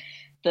stark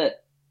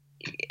that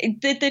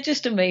they're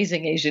just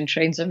amazing Asian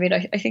trains. I mean,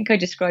 I think I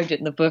described it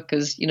in the book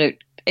as,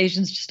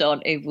 Asians just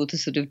aren't able to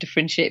sort of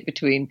differentiate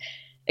between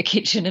a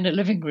kitchen and a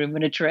living room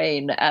and a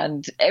train,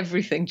 and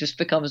everything just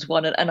becomes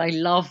one. And I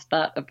love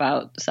that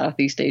about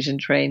Southeast Asian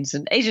trains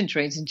and Asian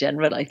trains in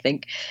general, I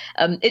think.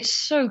 It's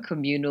so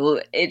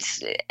communal.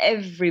 It's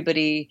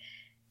everybody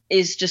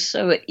is just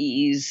so at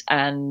ease,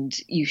 and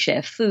you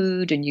share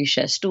food and you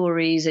share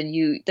stories,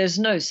 and there's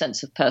no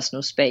sense of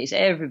personal space.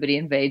 Everybody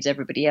invades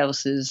everybody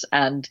else's,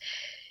 and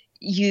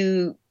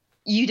you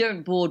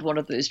don't board one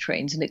of those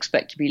trains and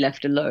expect to be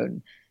left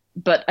alone.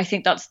 But I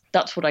think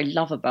that's what I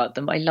love about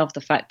them. I love the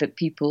fact that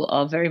people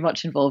are very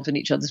much involved in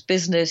each other's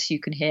business. You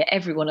can hear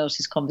everyone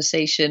else's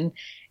conversation.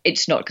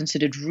 It's not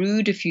considered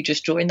rude if you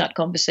just join that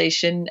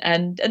conversation.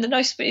 And the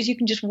nice bit is you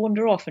can just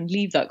wander off and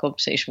leave that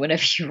conversation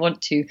whenever you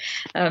want to.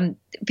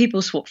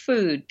 People swap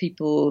food.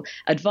 People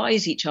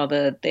advise each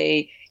other.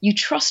 You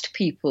trust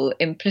people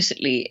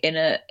implicitly in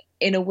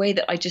a way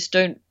that I just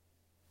don't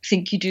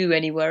think you do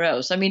anywhere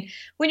else. I mean,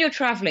 when you're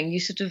traveling,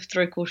 you sort of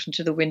throw caution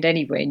to the wind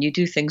anyway, and you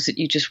do things that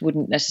you just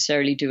wouldn't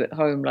necessarily do at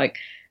home, like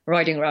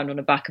riding around on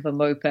the back of a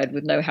moped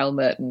with no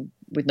helmet and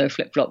with no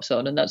flip-flops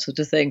on and that sort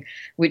of thing,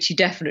 which you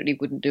definitely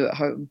wouldn't do at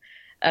home.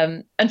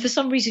 And for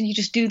some reason, you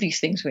just do these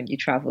things when you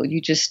travel.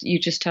 You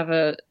just have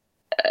a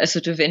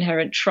sort of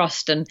inherent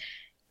trust. And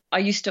I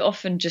used to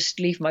often just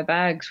leave my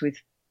bags with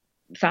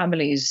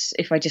families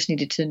if I just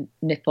needed to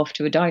nip off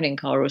to a dining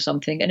car or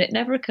something, and it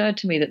never occurred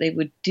to me that they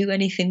would do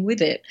anything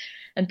with it.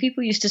 And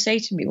people used to say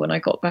to me when I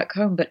got back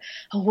home, but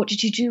what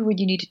did you do when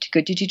you needed to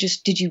go? Did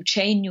you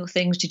chain your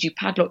things? Did you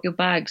padlock your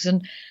bags?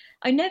 And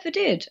I never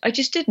did. I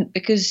just didn't,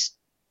 because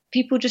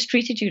people just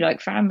treated you like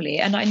family,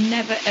 and I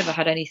never ever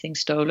had anything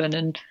stolen,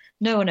 and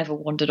no one ever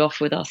wandered off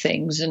with our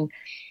things. And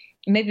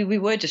maybe we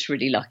were just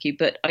really lucky,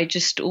 but I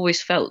just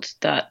always felt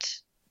that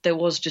there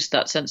was just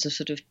that sense of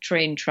sort of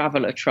trained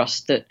traveler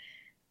trust, that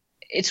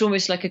it's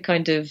almost like a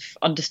kind of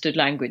understood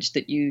language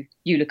that you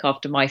look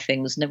after my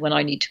things, and then when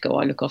I need to go,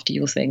 I look after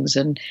your things,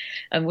 and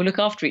we'll look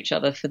after each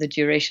other for the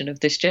duration of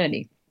this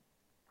journey.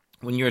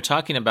 When you were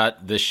talking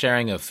about the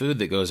sharing of food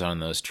that goes on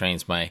those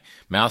trains, my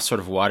mouth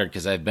sort of watered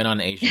because I've been on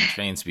Asian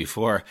trains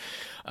before.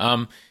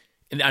 And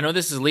I know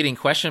this is a leading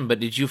question, but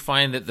did you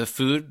find that the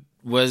food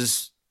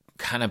was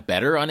kind of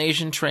better on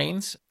Asian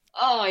trains?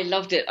 Oh, I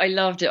loved it.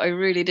 I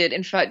really did.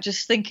 In fact,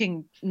 just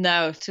thinking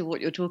now to what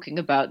you're talking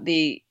about,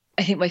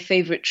 I think my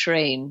favorite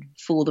train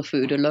for the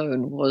food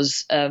alone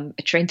was a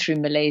train through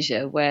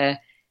Malaysia, where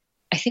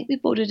I think we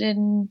boarded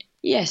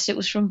it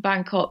was from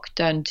Bangkok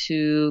down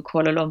to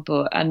Kuala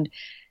Lumpur. And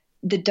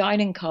the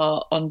dining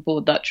car on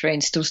board that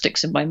train still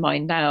sticks in my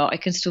mind now. I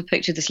can still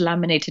picture this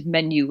laminated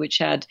menu, which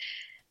had,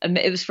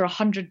 it was for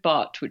 100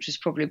 baht, which was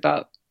probably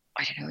about,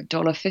 I don't know,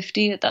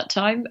 $1.50 at that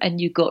time. And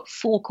you got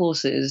 4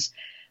 courses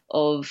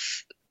of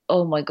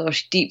oh my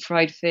gosh, deep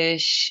fried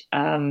fish,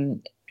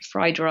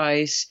 fried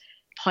rice,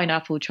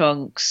 pineapple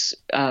chunks,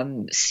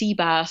 sea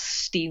bass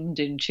steamed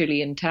in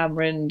chili and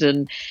tamarind,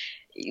 and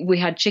we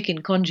had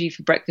chicken congee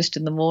for breakfast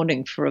in the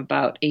morning for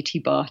about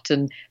 80 baht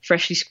and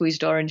freshly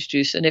squeezed orange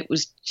juice. And it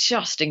was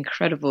just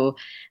incredible.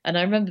 And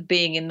I remember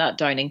being in that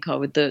dining car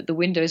with the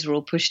windows were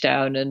all pushed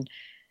down and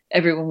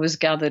everyone was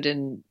gathered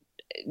in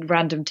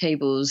random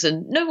tables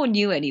and no one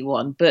knew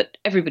anyone, but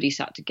everybody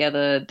sat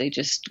together. They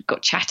just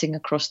got chatting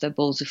across their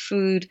bowls of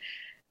food.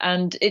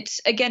 And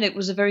it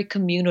was a very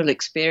communal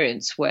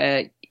experience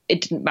where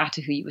it didn't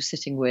matter who you were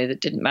sitting with.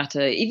 It didn't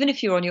matter, even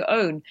if you're on your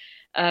own.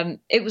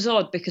 It was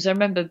odd because I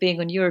remember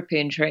being on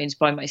European trains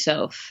by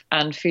myself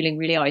and feeling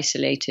really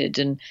isolated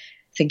and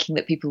thinking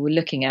that people were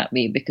looking at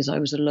me because I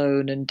was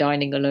alone and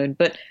dining alone.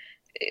 But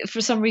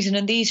for some reason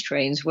in these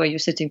trains where you're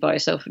sitting by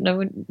yourself,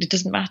 it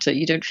doesn't matter.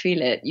 You don't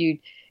feel it.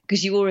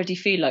 Because you already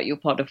feel like you're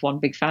part of one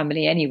big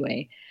family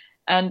anyway.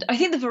 And I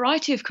think the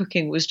variety of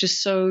cooking was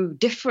just so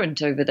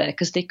different over there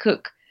because they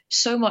cook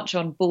so much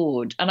on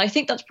board. And I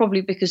think that's probably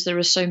because there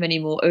are so many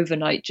more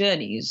overnight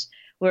journeys.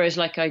 Whereas,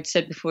 like I'd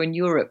said before, in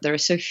Europe, there are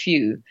so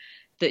few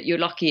that you're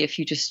lucky if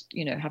you just,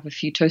 have a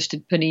few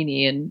toasted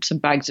panini and some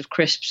bags of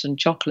crisps and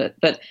chocolate.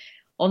 But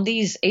on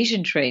these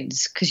Asian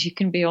trains, because you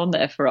can be on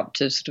there for up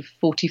to sort of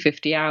 40,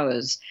 50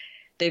 hours,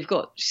 they've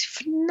got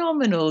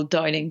phenomenal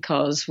dining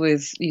cars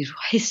with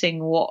hissing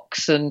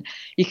woks, and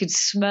you could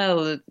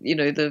smell,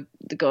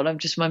 God, I'm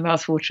just my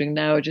mouth watering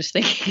now just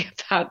thinking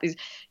about this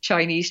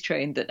Chinese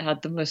train that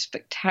had the most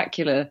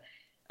spectacular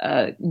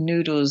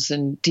noodles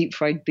and deep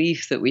fried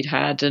beef that we'd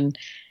had, and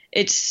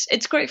it's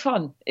great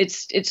fun.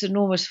 It's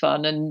enormous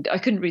fun, and I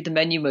couldn't read the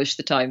menu most of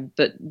the time,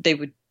 but they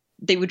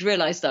would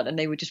realize that, and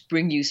they would just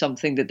bring you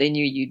something that they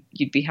knew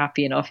you'd be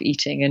happy enough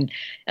eating, and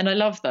I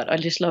love that. I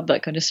just love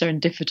that kind of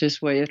serendipitous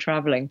way of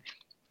traveling.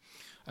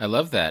 I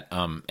love that.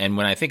 And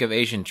when I think of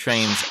Asian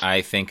trains,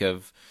 I think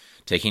of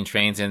taking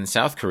trains in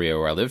South Korea,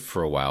 where I lived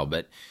for a while,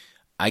 but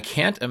I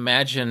can't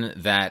imagine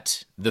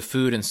that the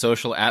food and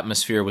social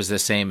atmosphere was the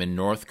same in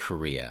North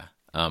Korea.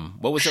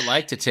 What was it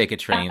like to take a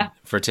train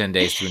for 10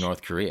 days through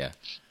North Korea?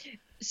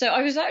 So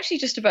I was actually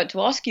just about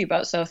to ask you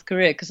about South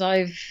Korea because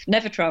I've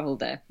never traveled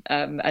there,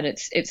 and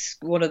it's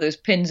one of those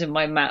pins in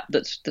my map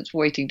that's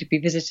waiting to be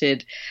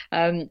visited.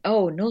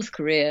 North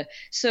Korea.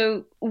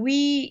 So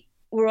we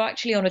were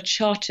actually on a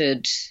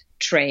chartered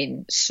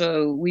train,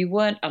 so we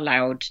weren't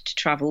allowed to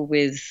travel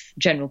with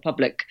general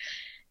public.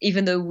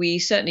 Even though we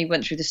certainly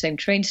went through the same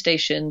train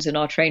stations and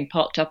our train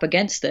parked up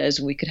against theirs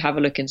and we could have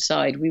a look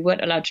inside, we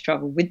weren't allowed to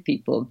travel with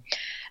people.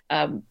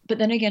 But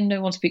then again,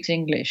 no one speaks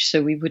English,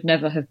 so we would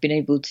never have been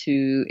able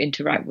to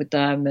interact with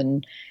them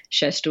and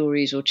share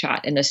stories or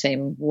chat in the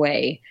same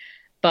way.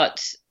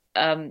 But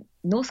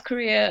North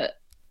Korea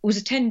was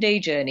a 10-day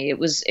journey. It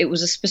was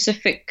a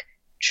specific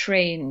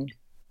train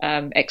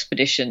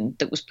expedition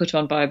that was put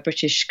on by a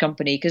British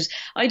company, because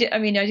I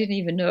didn't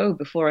even know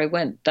before I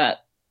went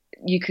that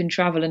you can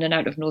travel in and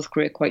out of North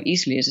Korea quite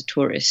easily as a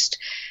tourist.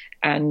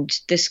 And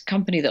this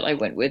company that I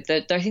went with,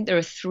 I think there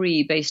are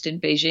 3 based in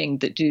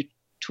Beijing that do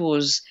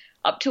tours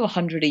up to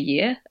 100 a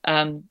year.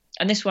 And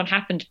this one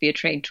happened to be a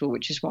train tour,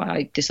 which is why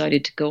I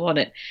decided to go on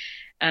it.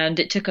 And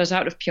it took us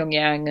out of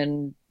Pyongyang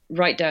and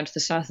right down to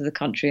the south of the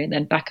country and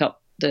then back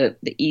up the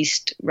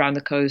east around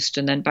the coast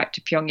and then back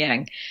to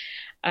Pyongyang.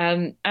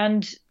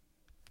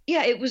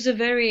 It was a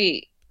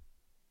very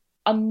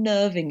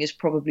unnerving is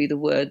probably the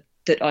word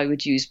that I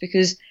would use,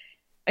 because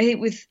I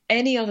think with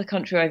any other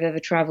country I've ever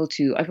traveled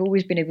to, I've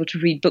always been able to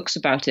read books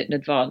about it in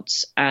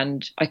advance,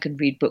 and I can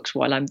read books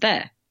while I'm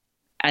there.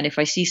 And if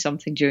I see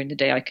something during the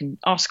day, I can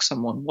ask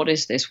someone, what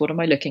is this? What am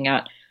I looking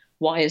at?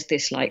 Why is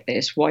this like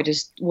this? What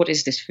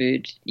is this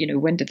food?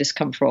 When did this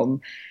come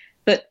from?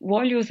 But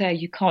while you're there,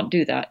 you can't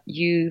do that.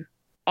 You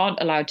aren't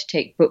allowed to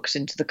take books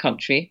into the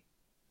country.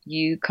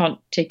 You can't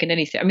take in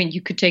anything. I mean,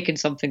 you could take in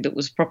something that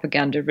was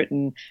propaganda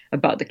written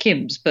about the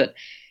Kims, but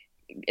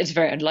it's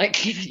very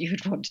unlikely that you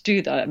would want to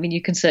do that. I mean,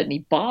 you can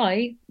certainly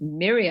buy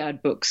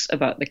myriad books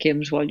about the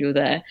Kims while you're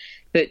there,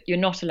 but you're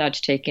not allowed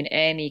to take in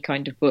any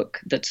kind of book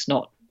that's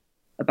not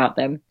about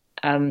them.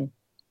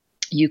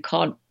 You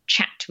can't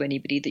chat to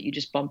anybody that you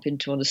just bump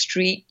into on the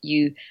street.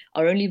 You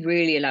are only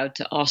really allowed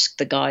to ask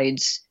the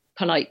guides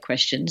polite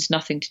questions,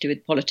 nothing to do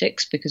with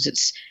politics, because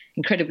it's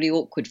incredibly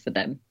awkward for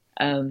them.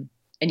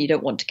 And you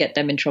don't want to get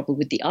them in trouble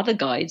with the other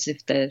guides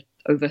if they're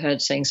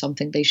overheard saying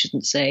something they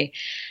shouldn't say.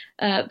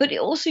 But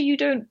also you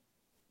don't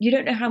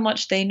know how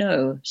much they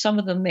know. Some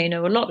of them may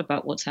know a lot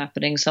about what's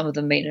happening. Some of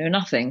them may know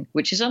nothing,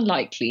 which is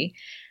unlikely.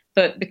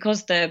 But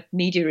because their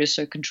media is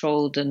so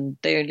controlled and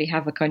they only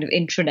have a kind of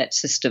intranet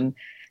system,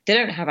 they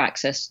don't have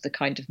access to the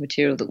kind of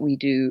material that we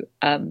do.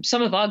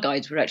 Some of our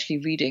guides were actually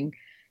reading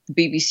the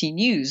BBC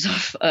News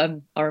off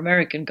our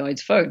American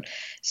guide's phone.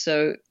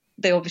 So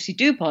they obviously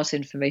do pass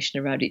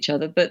information around each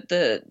other, but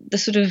the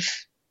sort of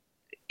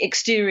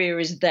exterior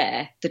is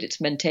there, that it's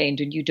maintained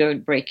and you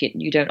don't break it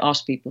and you don't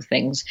ask people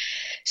things.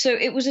 So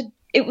it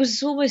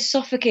was almost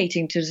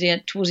suffocating towards the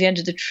end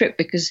of the trip,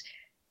 because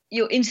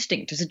your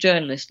instinct as a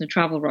journalist and a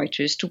travel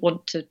writer is to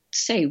want to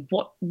say,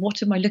 what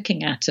am I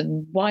looking at,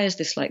 and why is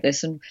this like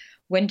this, and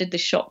when did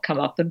this shop come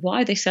up, and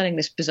why are they selling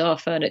this bizarre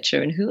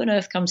furniture, and who on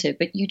earth comes here?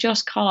 But you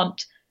just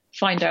can't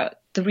find out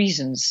the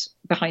reasons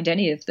behind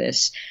any of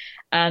this.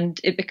 And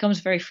it becomes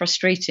very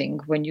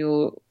frustrating when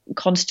you're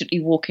constantly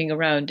walking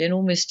around in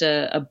almost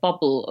a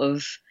bubble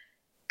of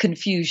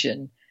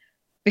confusion,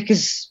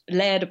 because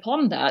layered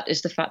upon that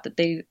is the fact that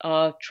they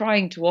are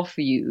trying to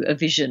offer you a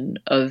vision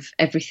of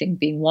everything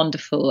being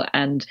wonderful,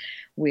 and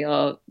we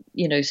are,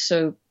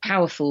 so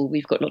powerful.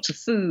 We've got lots of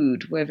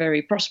food. We're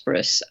very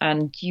prosperous.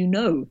 And you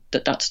know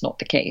that that's not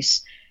the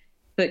case.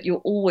 But you're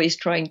always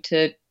trying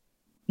to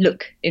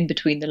look in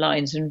between the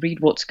lines and read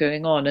what's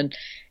going on. And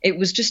it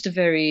was just a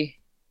very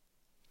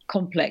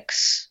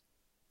complex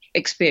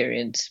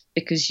experience,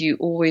 because you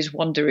always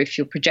wonder if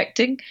you're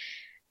projecting,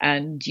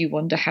 and you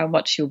wonder how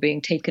much you're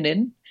being taken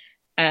in.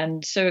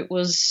 And so it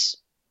was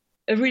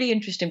a really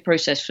interesting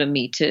process for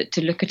me to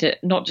look at it,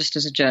 not just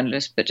as a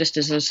journalist, but just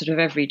as a sort of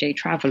everyday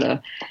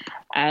traveller,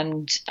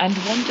 and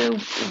wonder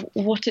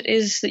what it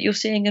is that you're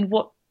seeing, and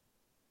what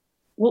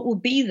will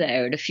be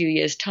there in a few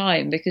years'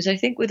 time. Because I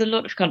think with a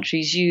lot of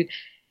countries, you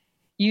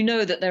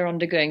know that they're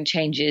undergoing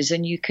changes,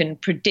 and you can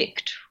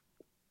predict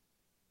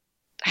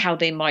how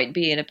they might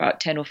be in about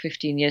 10 or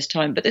 15 years'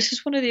 time. But this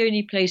is one of the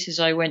only places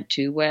I went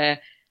to where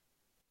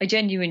I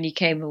genuinely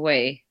came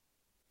away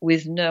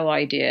with no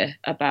idea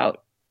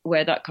about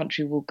where that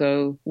country will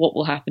go, what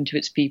will happen to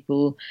its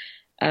people,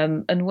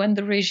 and when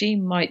the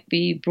regime might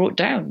be brought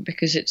down,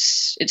 because it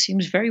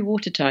seems very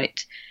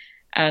watertight.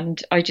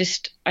 And I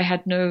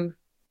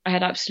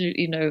had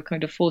absolutely no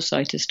kind of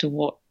foresight as to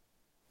what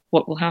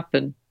will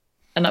happen.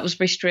 And that was a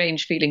very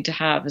strange feeling to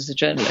have as a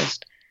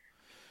journalist.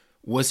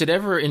 Was it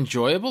ever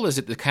enjoyable? Is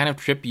it the kind of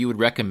trip you would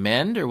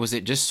recommend, or was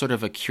it just sort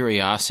of a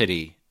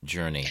curiosity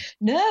journey?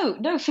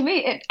 No, for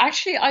me,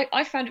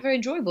 I found it very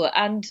enjoyable,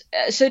 and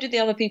so did the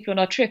other people on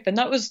our trip. And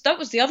that was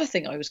the other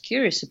thing I was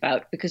curious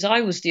about, because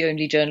I was the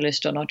only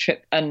journalist on our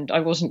trip, and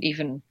I wasn't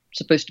even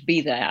supposed to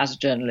be there as a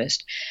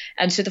journalist.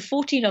 And so the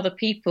 14 other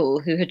people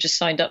who had just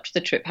signed up to the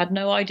trip had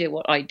no idea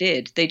what I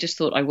did. They just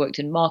thought I worked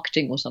in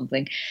marketing or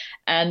something,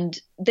 and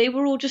they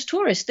were all just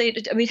tourists.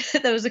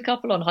 There was a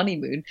couple on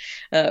honeymoon,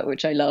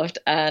 which I loved,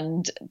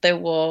 and there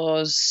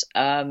was,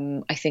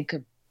 I think,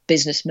 a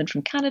businessman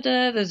from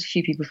Canada. There's a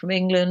few people from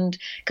England,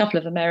 a couple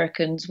of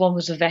Americans. One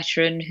was a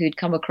veteran who'd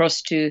come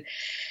across to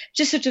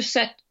just sort of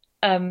set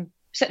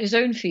his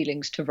own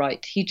feelings to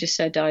right. He just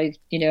said, I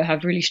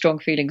have really strong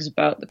feelings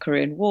about the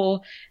Korean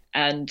War,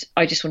 and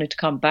I just wanted to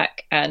come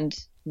back and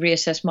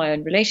reassess my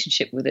own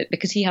relationship with it,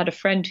 because he had a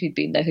friend who'd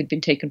been there who'd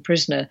been taken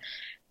prisoner,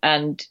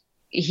 and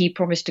he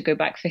promised to go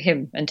back for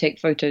him and take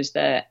photos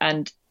there.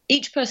 And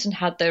each person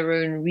had their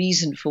own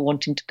reason for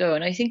wanting to go.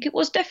 And I think it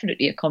was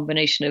definitely a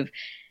combination of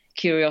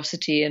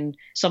curiosity, and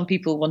some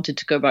people wanted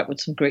to go back with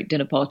some great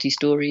dinner party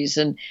stories.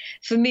 And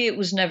for me, it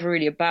was never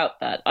really about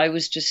that. I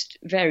was just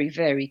very,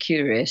 very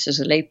curious as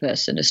a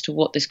layperson as to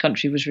what this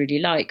country was really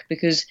like,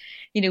 because,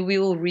 we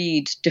all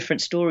read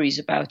different stories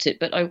about it,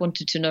 but I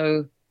wanted to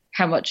know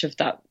how much of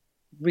that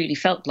really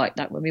felt like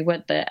that when we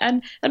went there.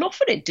 And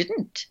often it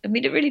didn't. I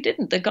mean, it really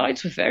didn't. The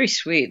guides were very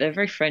sweet. They're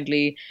very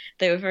friendly.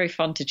 They were very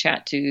fun to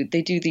chat to.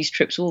 They do these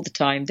trips all the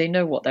time. They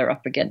know what they're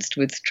up against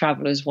with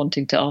travelers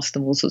wanting to ask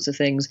them all sorts of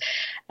things.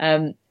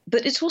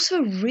 But it's also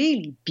a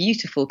really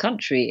beautiful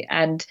country.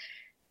 And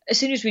as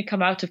soon as we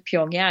come out of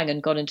Pyongyang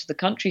and gone into the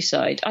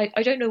countryside,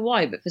 I don't know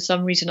why, but for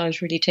some reason I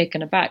was really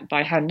taken aback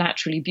by how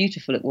naturally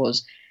beautiful it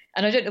was.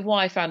 And I don't know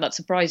why I found that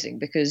surprising,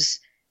 because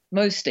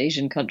most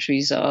Asian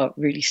countries are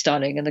really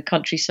stunning and the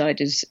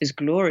countryside is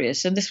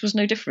glorious. And this was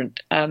no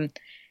different.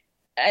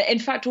 In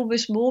fact,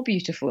 almost more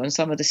beautiful in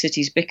some of the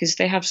cities, because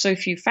they have so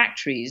few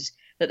factories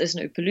that there's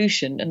no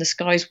pollution, and the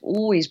sky's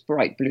always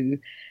bright blue.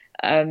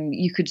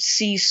 You could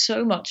see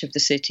so much of the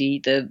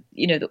city,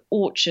 the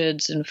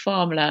orchards and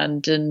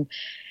farmland, and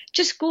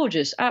just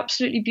gorgeous,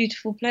 absolutely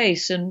beautiful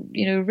place. And,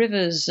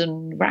 rivers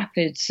and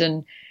rapids,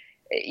 and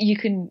you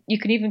can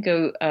even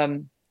go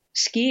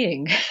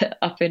skiing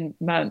up in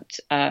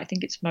I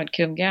think it's Mount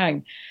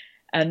Kyumgang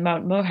and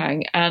Mount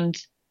Mohang, and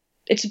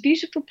it's a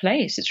beautiful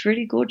place. It's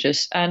really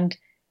gorgeous, and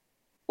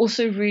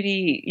also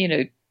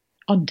really,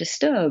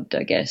 undisturbed,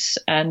 I guess,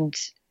 and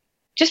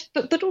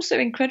but also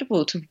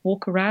incredible to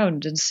walk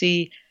around and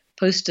see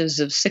posters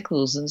of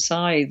sickles and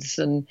scythes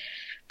and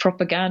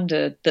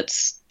propaganda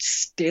that's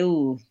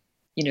still,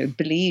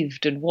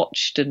 believed and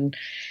watched and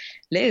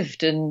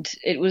lived. And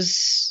it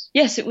was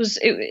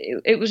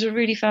a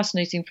really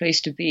fascinating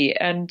place to be,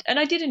 and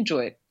I did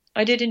enjoy it.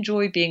 I did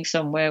enjoy being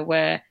somewhere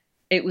where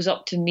it was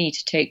up to me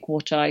to take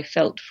what I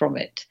felt from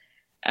it,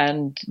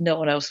 and no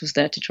one else was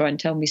there to try and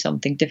tell me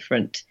something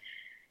different.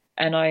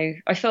 And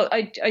I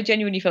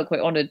genuinely felt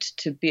quite honoured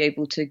to be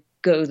able to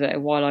go there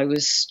while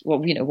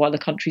while the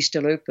country's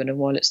still open and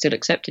while it still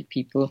accepted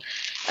people,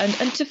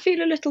 and to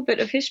feel a little bit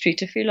of history,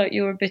 to feel like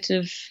you're a bit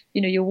of,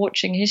 you're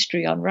watching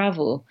history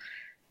unravel.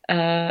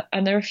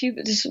 And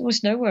there's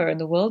almost nowhere in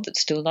the world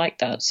that's still like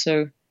that.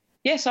 So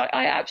Yes,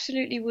 I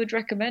absolutely would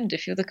recommend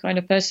if you're the kind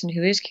of person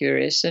who is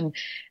curious and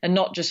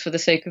not just for the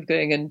sake of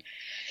going and,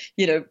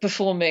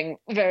 performing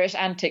various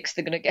antics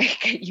that are going to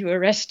get you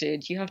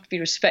arrested. You have to be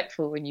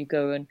respectful when you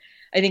go. And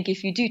I think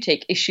if you do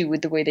take issue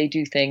with the way they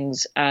do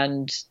things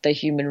and the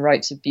human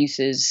rights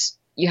abuses,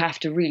 you have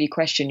to really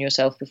question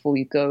yourself before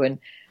you go and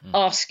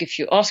ask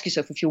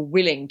yourself if you're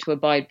willing to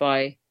abide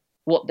by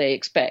what they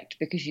expect,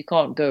 because you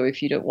can't go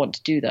if you don't want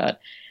to do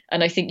that.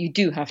 And I think you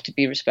do have to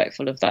be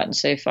respectful of that and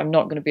say, if I'm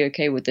not going to be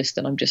okay with this,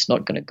 then I'm just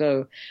not going to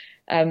go.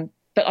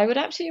 But I would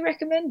absolutely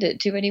recommend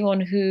it to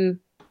anyone who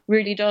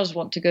really does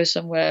want to go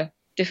somewhere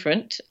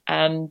different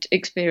and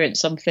experience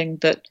something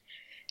that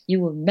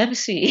you will never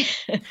see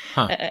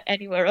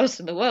anywhere else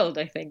in the world,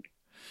 I think.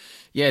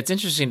 Yeah, it's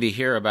interesting to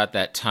hear about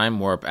that time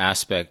warp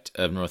aspect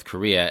of North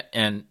Korea.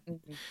 And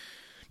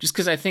just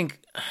because I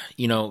think,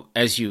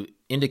 as you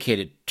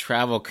indicated,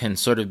 travel can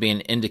sort of be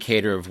an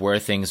indicator of where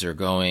things are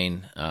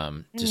going,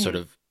 to sort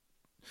of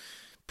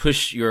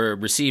push your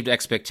received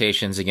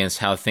expectations against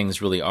how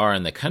things really are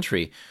in the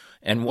country.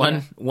 And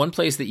one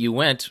place that you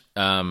went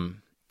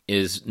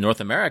is North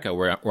America,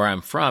 where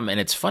I'm from. And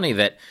it's funny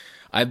that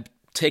I've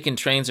taken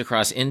trains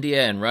across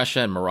India and Russia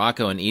and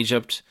Morocco and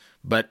Egypt,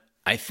 but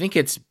I think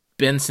it's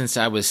been since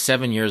I was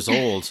 7 years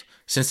old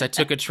since I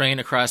took a train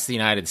across the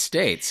United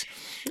States.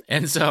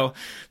 And so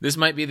this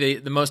might be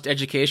the most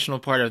educational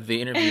part of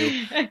the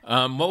interview.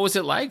 What was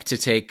it like to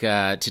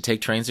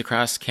take trains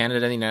across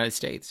Canada and the United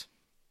States?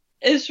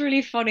 It's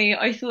really funny.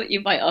 I thought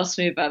you might ask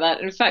me about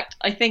that. In fact,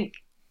 I think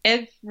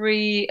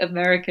every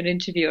American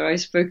interviewer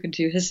I've spoken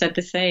to has said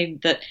the same.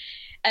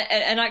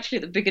 And actually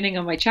at the beginning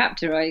of my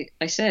chapter,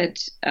 I said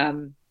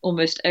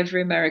almost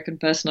every American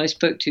person I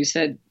spoke to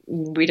said,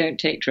 we don't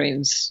take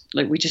trains.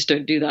 Like, we just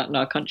don't do that in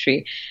our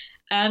country.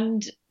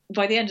 And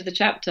by the end of the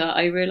chapter,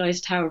 I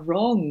realized how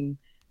wrong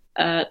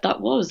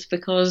that was,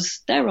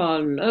 because there are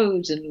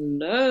loads and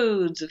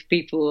loads of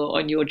people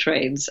on your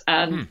trains,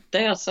 and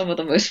they are some of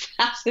the most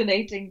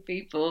fascinating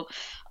people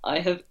I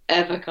have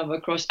ever come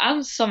across,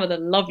 and some of the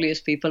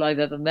loveliest people I've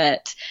ever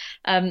met.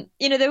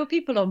 There were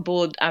people on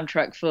board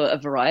Amtrak for a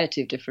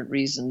variety of different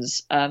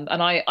reasons. And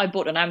I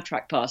bought an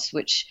Amtrak pass,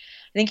 which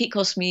I think it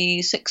cost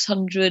me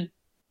 $600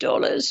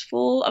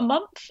 for a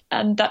month.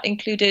 And that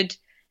included,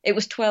 it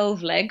was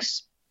 12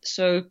 legs.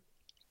 So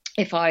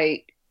if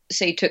I,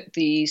 say, took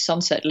the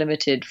Sunset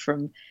Limited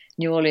from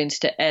New Orleans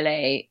to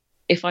LA,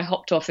 if I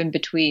hopped off in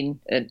between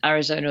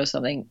Arizona or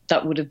something,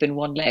 that would have been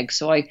one leg.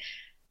 So I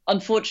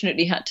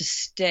unfortunately had to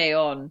stay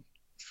on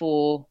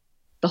for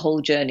the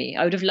whole journey.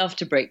 I would have loved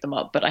to break them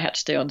up, but I had to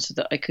stay on so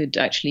that I could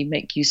actually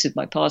make use of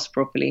my pass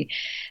properly.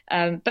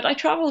 But I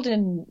traveled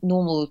in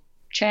normal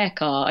chair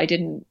car. I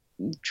didn't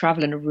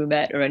travel in a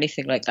roomette or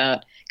anything like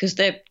that, because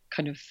they're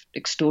kind of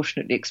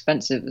extortionately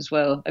expensive as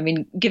well. I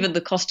mean, given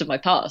the cost of my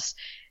pass,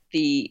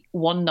 the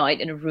one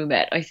night in a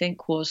roomette, I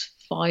think, was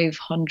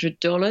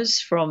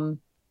 $500 from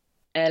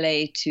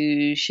LA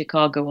to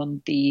Chicago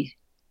on I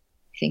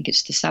think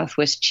it's the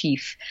Southwest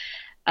Chief.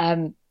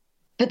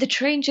 But the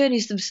train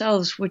journeys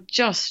themselves were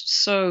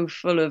just so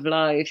full of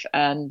life,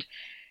 and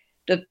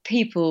the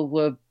people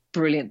were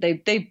brilliant.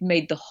 They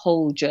made the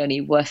whole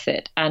journey worth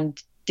it.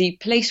 And the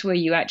place where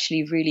you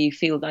actually really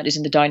feel that is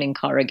in the dining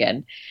car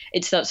again.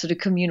 It's that sort of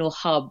communal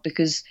hub,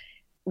 because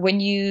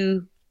when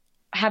you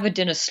have a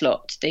dinner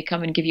slot, they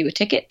come and give you a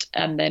ticket,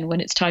 and then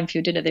when it's time for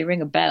your dinner, they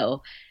ring a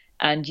bell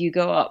and you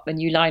go up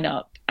and you line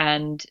up,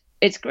 and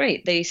it's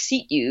great. They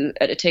seat you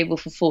at a table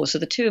for four. So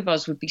the two of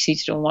us would be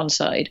seated on one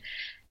side,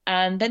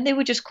 and then they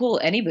would just call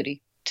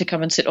anybody to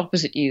come and sit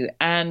opposite you.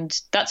 And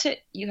that's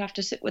it. You have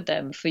to sit with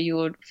them for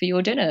your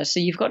dinner.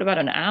 So you've got about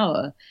an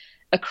hour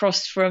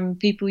across from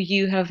people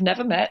you have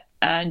never met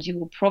and you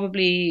will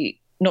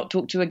probably not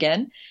talk to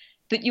again.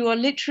 But you are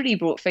literally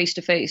brought face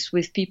to face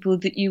with people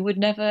that you would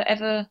never,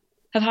 ever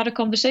have had a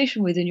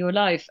conversation with in your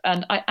life.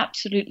 And I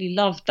absolutely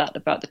loved that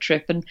about the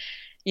trip. And,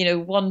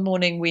 one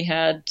morning we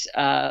had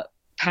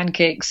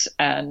pancakes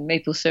and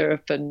maple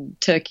syrup and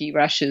turkey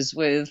rashers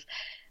with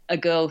a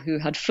girl who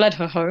had fled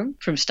her home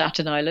from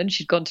Staten Island.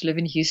 She'd gone to live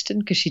in Houston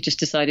because she just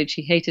decided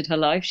she hated her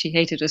life. She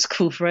hated her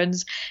school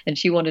friends and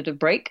she wanted a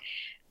break.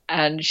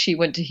 And she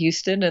went to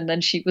Houston, and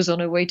then she was on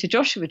her way to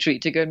Joshua Tree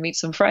to go and meet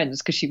some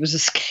friends because she was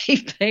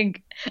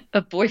escaping a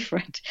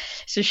boyfriend.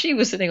 So she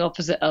was sitting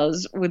opposite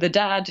us with a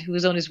dad who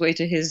was on his way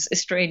to his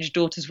estranged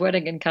daughter's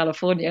wedding in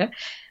California.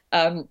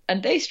 And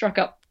they struck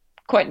up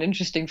quite an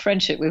interesting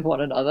friendship with one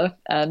another.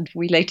 And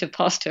we later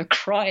passed her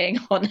crying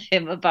on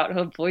him about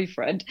her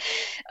boyfriend.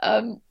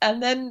 And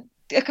then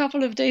a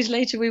couple of days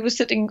later, we were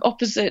sitting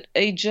opposite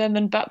a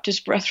German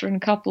Baptist Brethren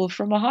couple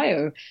from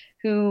Ohio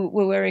who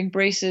were wearing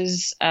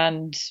braces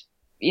and,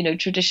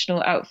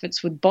 traditional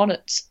outfits with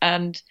bonnets.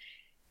 And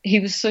he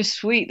was so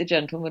sweet, the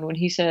gentleman, when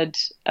he said,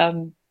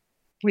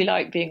 we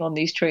like being on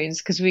these trains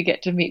because we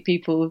get to meet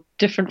people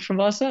different from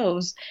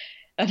ourselves.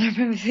 And I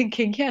remember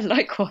thinking, yeah,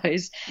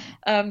 likewise.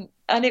 And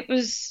it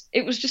was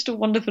just a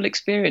wonderful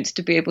experience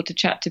to be able to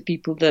chat to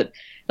people that,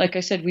 like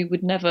I said, we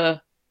would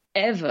never,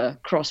 ever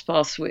cross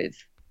paths with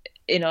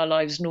in our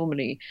lives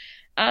normally.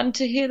 and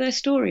to hear their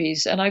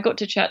stories. And I got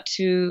to chat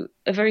to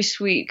a very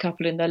sweet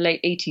couple in their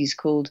late 80s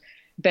called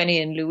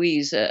Benny and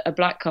Louise, a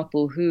black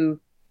couple who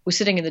were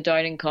sitting in the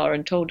dining car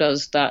and told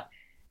us that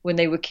when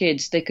they were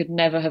kids, they could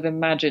never have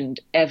imagined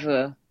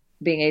ever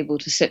being able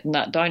to sit in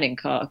that dining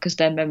car because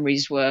their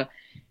memories were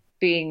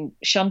being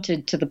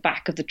shunted to the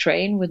back of the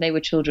train when they were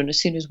children. As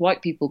soon as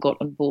white people got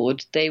on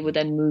board, they were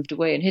then moved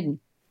away and hidden.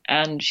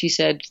 And she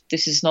said,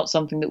 this is not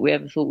something that we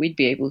ever thought we'd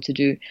be able to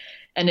do.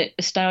 And it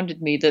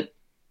astounded me that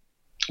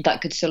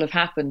that could still have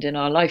happened in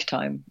our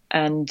lifetime.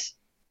 And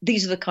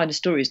these are the kind of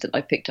stories that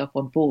I picked up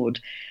on board.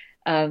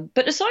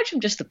 But aside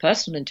from just the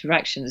personal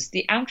interactions,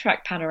 the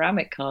Amtrak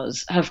panoramic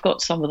cars have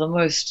got some of the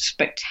most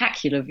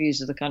spectacular views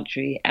of the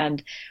country.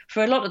 And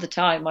for a lot of the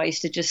time, I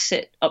used to just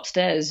sit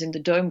upstairs in the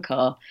dome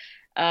car.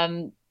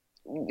 There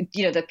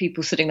are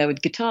people sitting there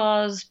with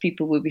guitars,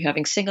 people would be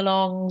having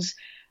sing-alongs,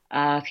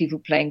 people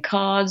playing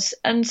cards,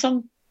 and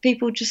some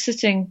people just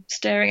sitting,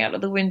 staring out of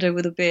the window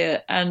with a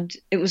beer. And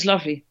it was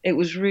lovely. It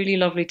was really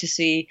lovely to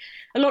see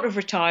a lot of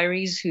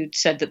retirees who'd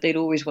said that they'd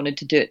always wanted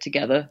to do it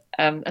together.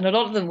 And a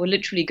lot of them were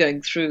literally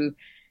going through,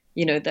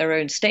 their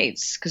own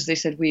states because they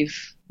said,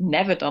 we've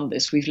never done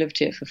this. We've lived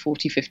here for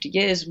 40, 50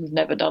 years. And we've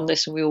never done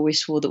this. And we always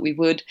swore that we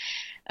would.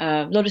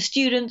 A lot of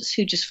students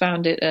who just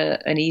found it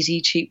an easy,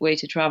 cheap way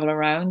to travel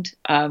around.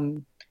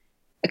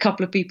 A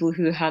couple of people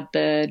who had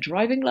their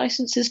driving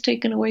licenses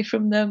taken away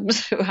from them,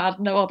 who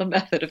had no other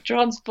method of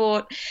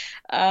transport,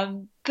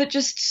 but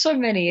just so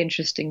many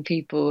interesting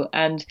people.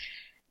 And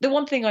the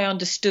one thing I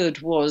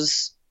understood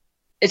was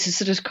it's a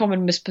sort of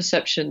common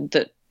misperception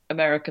that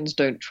Americans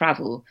don't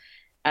travel.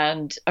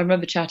 And I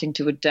remember chatting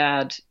to a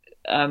dad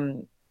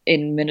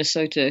in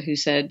Minnesota who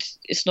said,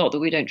 it's not that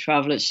we don't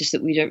travel, it's just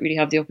that we don't really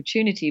have the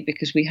opportunity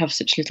because we have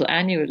such little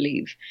annual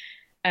leave.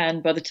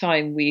 And by the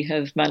time we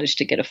have managed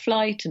to get a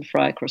flight and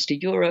fly across to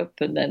Europe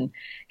and then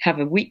have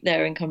a week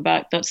there and come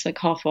back, that's like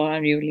half our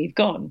annual leave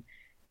gone.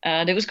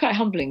 And it was quite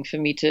humbling for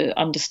me to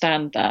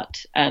understand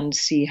that and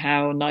see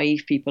how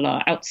naive people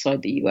are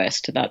outside the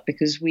US to that,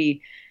 because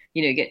we,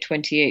 get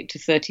 28 to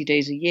 30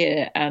 days a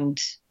year and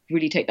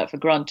really take that for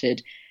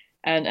granted.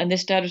 And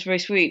this dad was very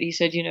sweet. He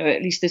said,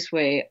 at least this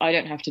way, I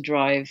don't have to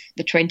drive.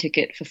 The train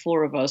ticket for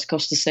 4 of us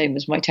costs the same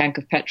as my tank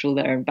of petrol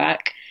there and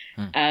back.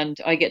 And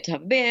I get to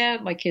have a beer.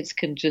 My kids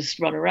can just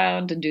run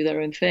around and do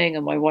their own thing,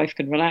 and my wife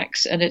can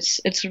relax. And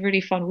it's a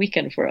really fun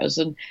weekend for us.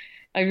 And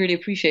I really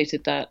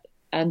appreciated that.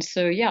 And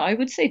so, yeah, I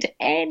would say to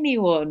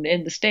anyone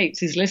in the States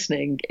who's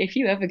listening, if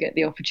you ever get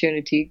the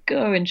opportunity,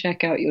 go and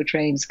check out your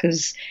trains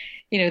because,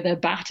 they're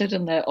battered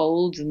and they're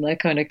old and they're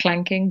kind of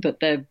clanking,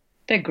 but they're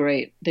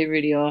great. They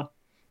really are.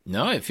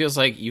 No, it feels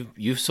like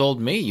you've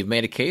sold me. You've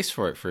made a case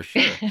for it for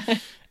sure.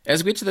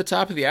 As we get to the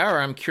top of the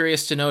hour, I'm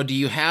curious to know: do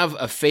you have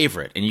a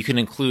favorite? And you can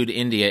include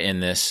India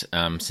in this.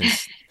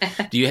 Since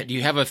do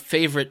you have a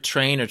favorite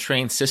train or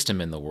train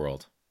system in the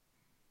world?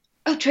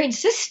 Oh, train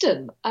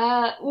system.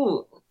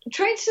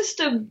 Train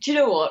system. Do you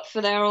know what?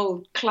 For their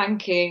old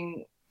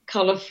clanking,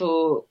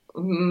 colourful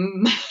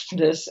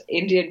madness,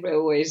 Indian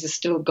Railways has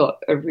still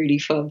got a really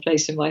firm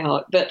place in my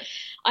heart. But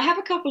I have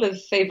a couple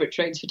of favourite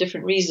trains for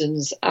different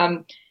reasons.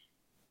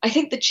 I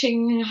think the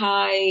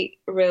Qinghai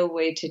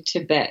Railway to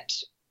Tibet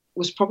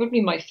was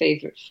probably my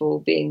favorite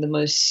for being the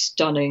most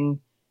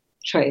stunning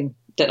train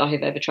that I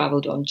have ever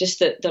traveled on. Just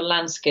that the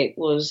landscape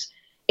was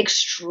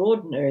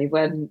extraordinary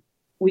when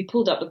we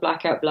pulled up the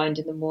blackout blind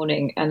in the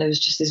morning and there was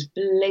just this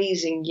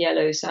blazing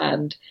yellow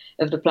sand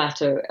of the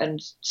plateau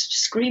and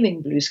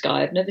screaming blue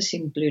sky. I've never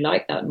seen blue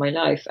like that in my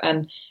life.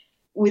 And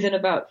within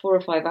about 4 or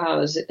 5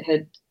 hours, it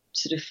had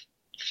sort of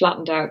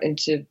flattened out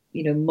into,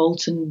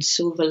 molten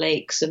silver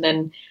lakes. And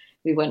then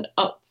we went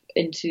up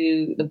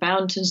into the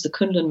mountains. The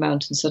Kunlun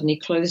Mountains suddenly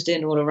closed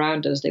in all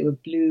around us. They were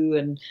blue,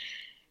 and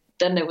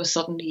then there were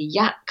suddenly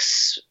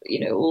yaks,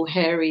 all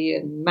hairy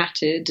and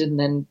matted, and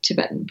then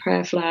Tibetan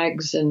prayer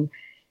flags, and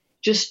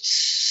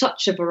just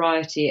such a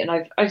variety. And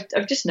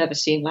I've just never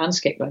seen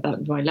landscape like that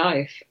in my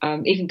life.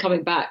 Even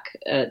coming back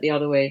the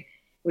other way,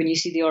 when you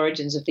see the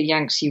origins of the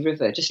Yangtze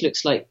River, it just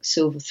looks like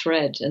silver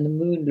thread, and the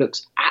moon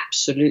looks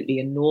absolutely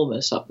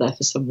enormous up there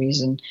for some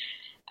reason.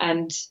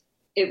 And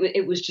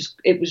it was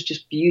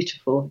just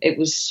beautiful. It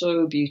was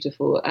so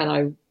beautiful. And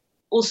I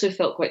also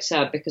felt quite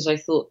sad because I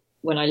thought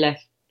when I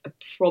left, I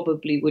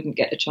probably wouldn't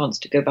get a chance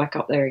to go back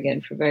up there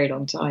again for a very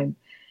long time.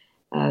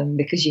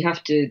 Because you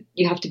have to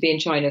be in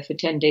China for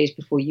 10 days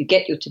before you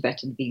get your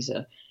Tibetan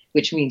visa,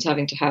 which means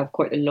having to have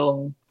quite a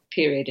long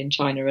period in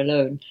China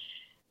alone.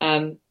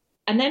 And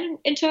then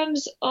in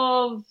terms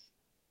of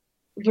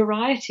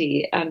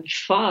variety and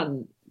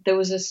fun, there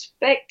was a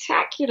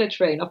spectacular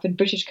train up in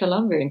British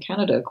Columbia in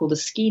Canada called the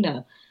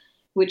Skeena,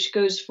 which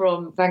goes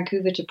from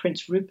Vancouver to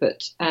Prince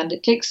Rupert. And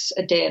it takes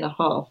a day and a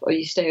half, or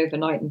you stay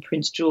overnight in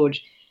Prince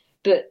George.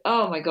 But,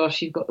 oh my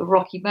gosh, you've got the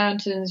Rocky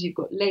Mountains, you've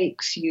got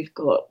lakes, you've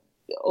got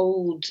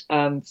old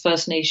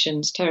First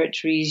Nations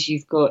territories,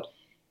 you've got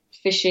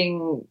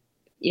fishing,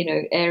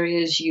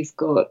 areas, you've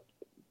got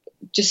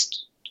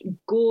just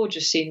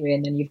gorgeous scenery,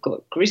 and then you've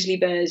got grizzly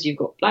bears, you've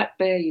got black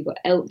bear, you've got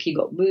elk, you've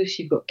got moose,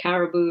 you've got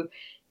caribou,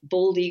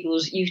 bald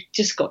eagles. You've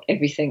just got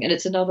everything. And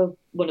it's another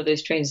one of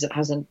those trains that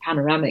has a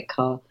panoramic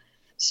car.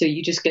 So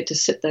you just get to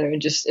sit there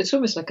and it's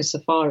almost like a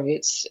safari.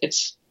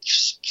 It's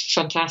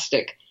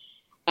fantastic.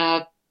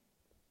 Trying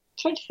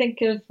to think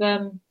of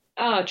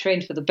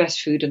trains for the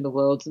best food in the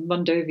world. The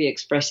Mandovi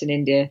Express in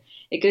India.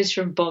 It goes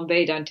from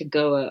Bombay down to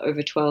Goa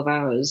over 12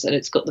 hours, and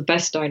it's got the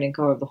best dining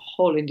car of the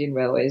whole Indian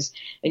Railways.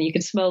 And you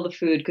can smell the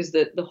food because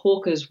the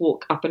hawkers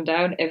walk up and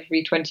down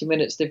every 20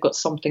 minutes. They've got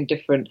something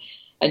different.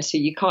 And so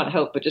you can't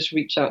help but just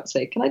reach out and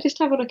say, can I just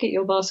have a look at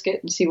your basket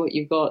and see what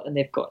you've got? And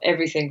they've got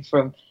everything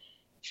from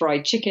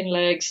fried chicken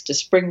legs to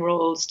spring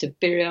rolls to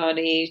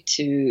biryani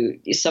to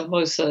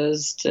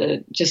samosas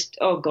to just,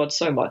 oh God,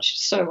 so much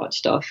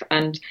stuff.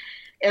 And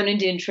on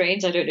Indian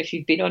trains, I don't know if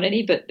you've been on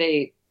any, but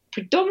they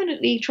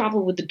predominantly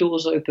travel with the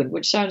doors open,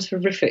 which sounds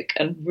horrific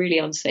and really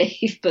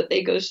unsafe, but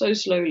they go so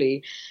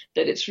slowly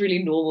that it's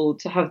really normal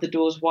to have the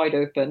doors wide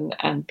open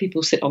and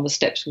people sit on the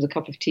steps with a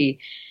cup of tea.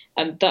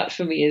 And that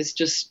for me is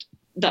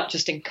that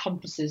just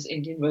encompasses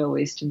Indian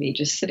Railways to me,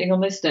 just sitting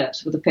on those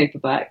steps with a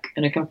paperback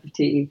and a cup of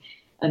tea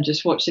and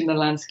just watching the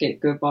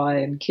landscape go by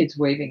and kids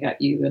waving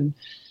at you. And,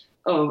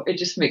 it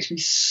just makes me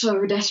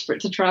so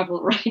desperate to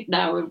travel right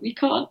now, and we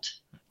can't.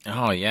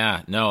 Oh,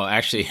 yeah. No,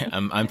 actually,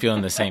 I'm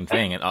feeling the same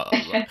thing. And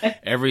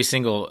every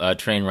single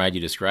train ride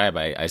you describe,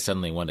 I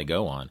suddenly want to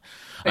go on.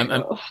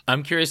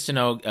 I'm curious to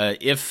know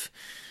if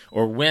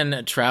or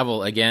when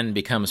travel again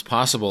becomes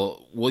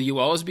possible, will you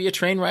always be a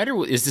train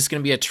rider? Is this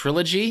going to be a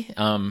trilogy?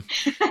 I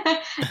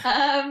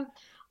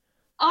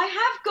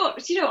have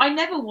got, I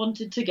never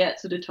wanted to get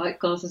sort of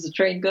typecast as a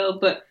train girl,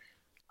 but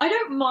I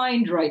don't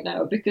mind right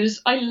now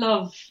because I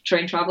love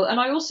train travel. And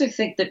I also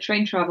think that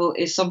train travel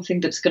is something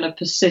that's going to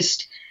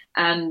persist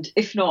and,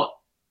 if not,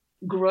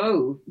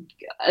 grow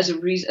as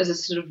a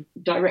sort of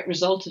direct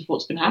result of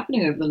what's been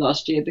happening over the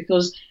last year.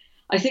 Because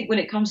I think when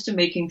it comes to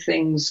making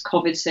things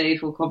COVID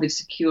safe or COVID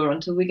secure,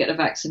 until we get a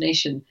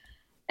vaccination,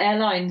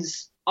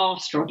 airlines are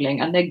struggling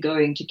and they're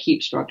going to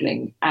keep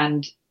struggling.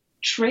 And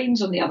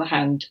trains, on the other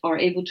hand, are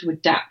able to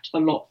adapt a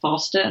lot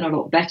faster and a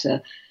lot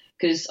better.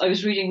 Because I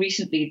was reading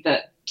recently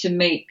that to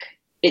make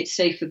it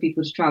safe for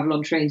people to travel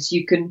on trains,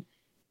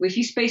 if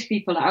you space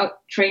people out,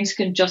 trains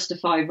can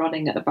justify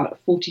running at about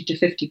 40 to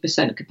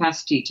 50%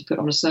 capacity to put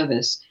on a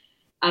service.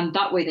 And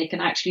that way they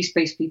can actually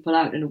space people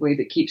out in a way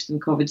that keeps them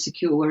COVID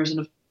secure. Whereas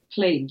on a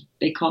plane,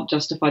 they can't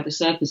justify the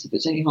service if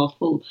it's only half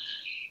full.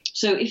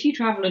 So if you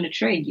travel in a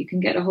train, you can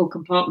get a whole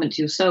compartment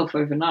to yourself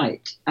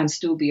overnight and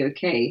still be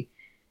okay.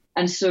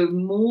 And so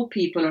more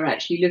people are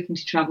actually looking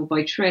to travel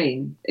by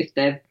train if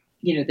they're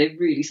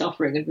really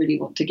suffering and really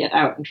want to get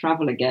out and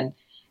travel again.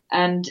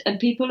 And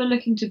people are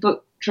looking to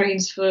book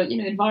trains for,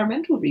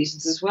 environmental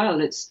reasons as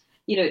well. It's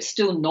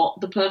still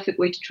not the perfect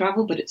way to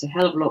travel, but it's a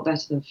hell of a lot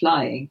better than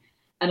flying.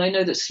 And I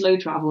know that slow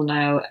travel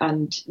now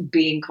and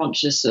being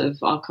conscious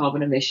of our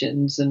carbon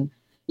emissions and,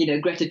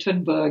 Greta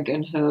Thunberg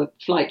and her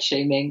flight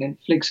shaming and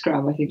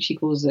Flugskram, I think she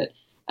calls it,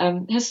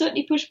 has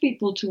certainly pushed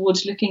people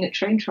towards looking at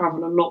train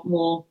travel a lot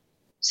more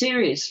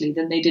seriously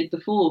than they did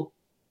before.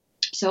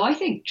 So I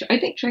think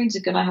trains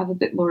are going to have a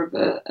bit more of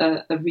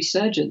a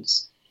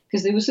resurgence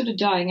because they were sort of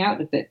dying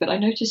out a bit. But I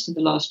noticed in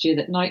the last year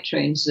that night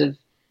trains have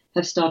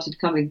started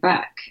coming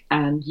back,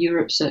 and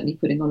Europe's certainly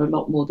putting on a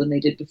lot more than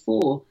they did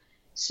before.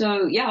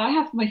 So yeah, I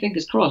have my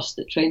fingers crossed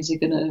that trains are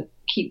going to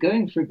keep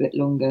going for a bit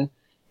longer.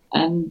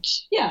 And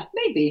yeah,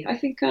 maybe. I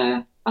think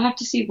I'll have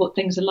to see what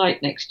things are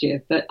like next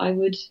year, but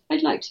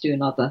I'd like to do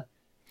another.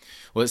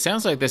 Well, it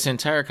sounds like this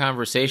entire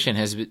conversation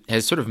has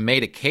sort of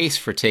made a case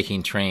for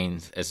taking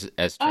trains as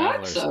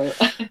travelers. I hope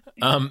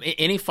so.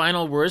 Any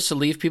final words to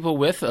leave people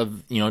with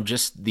of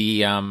just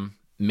the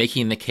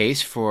making the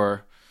case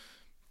for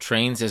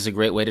trains as a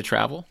great way to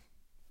travel?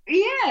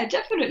 Yeah,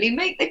 definitely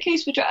make the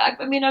case for.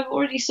 I mean, I've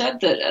already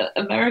said that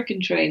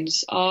American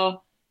trains are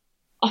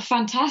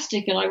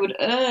fantastic, and I would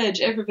urge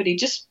everybody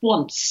just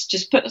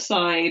put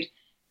aside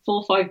 4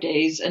 or 5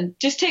 days and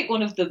just take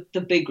one of the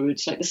big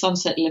routes like the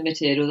Sunset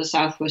Limited or the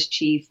Southwest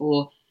Chief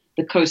or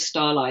the Coast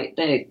Starlight.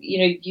 There,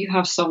 you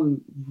have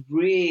some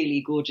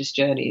really gorgeous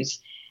journeys.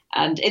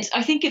 And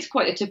I think it's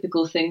quite a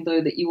typical thing,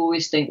 though, that you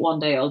always think one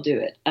day I'll do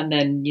it and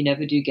then you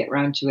never do get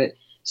round to it.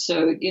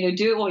 So,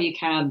 do it while you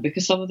can,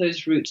 because some of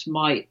those routes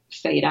might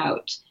fade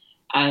out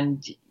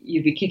and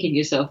you'd be kicking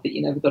yourself that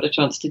you never got a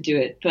chance to do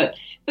it. But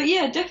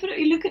yeah,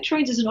 definitely look at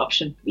trains as an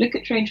option. Look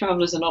at train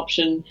travel as an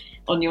option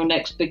on your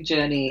next big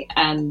journey,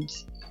 and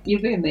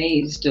you'll be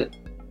amazed at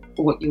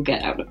what you'll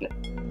get out of it.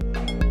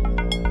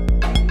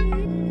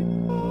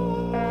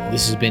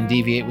 This has been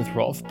Deviate with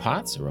Rolf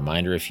Potts. A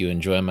reminder, if you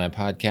enjoy my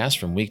podcast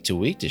from week to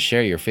week, to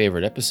share your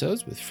favorite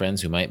episodes with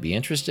friends who might be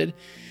interested,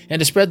 and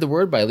to spread the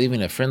word by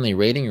leaving a friendly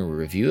rating or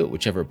review at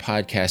whichever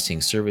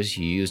podcasting service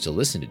you use to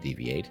listen to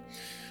Deviate.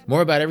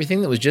 More about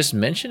everything that was just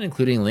mentioned,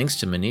 including links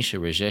to Manisha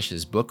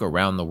Rajesh's book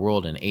Around the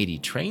World in 80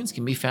 Trains,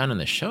 can be found in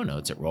the show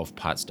notes at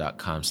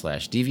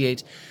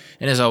rolfpotts.com/deviate.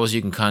 And as always,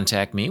 you can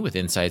contact me with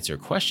insights or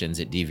questions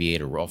at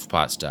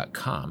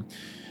deviate@rolfpotts.com.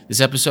 This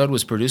episode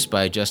was produced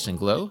by Justin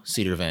Glow.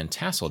 Cedar Van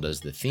Tassel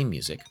does the theme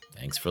music.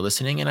 Thanks for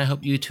listening, and I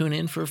hope you tune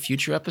in for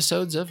future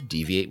episodes of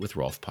Deviate with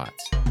Rolf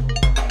Potts.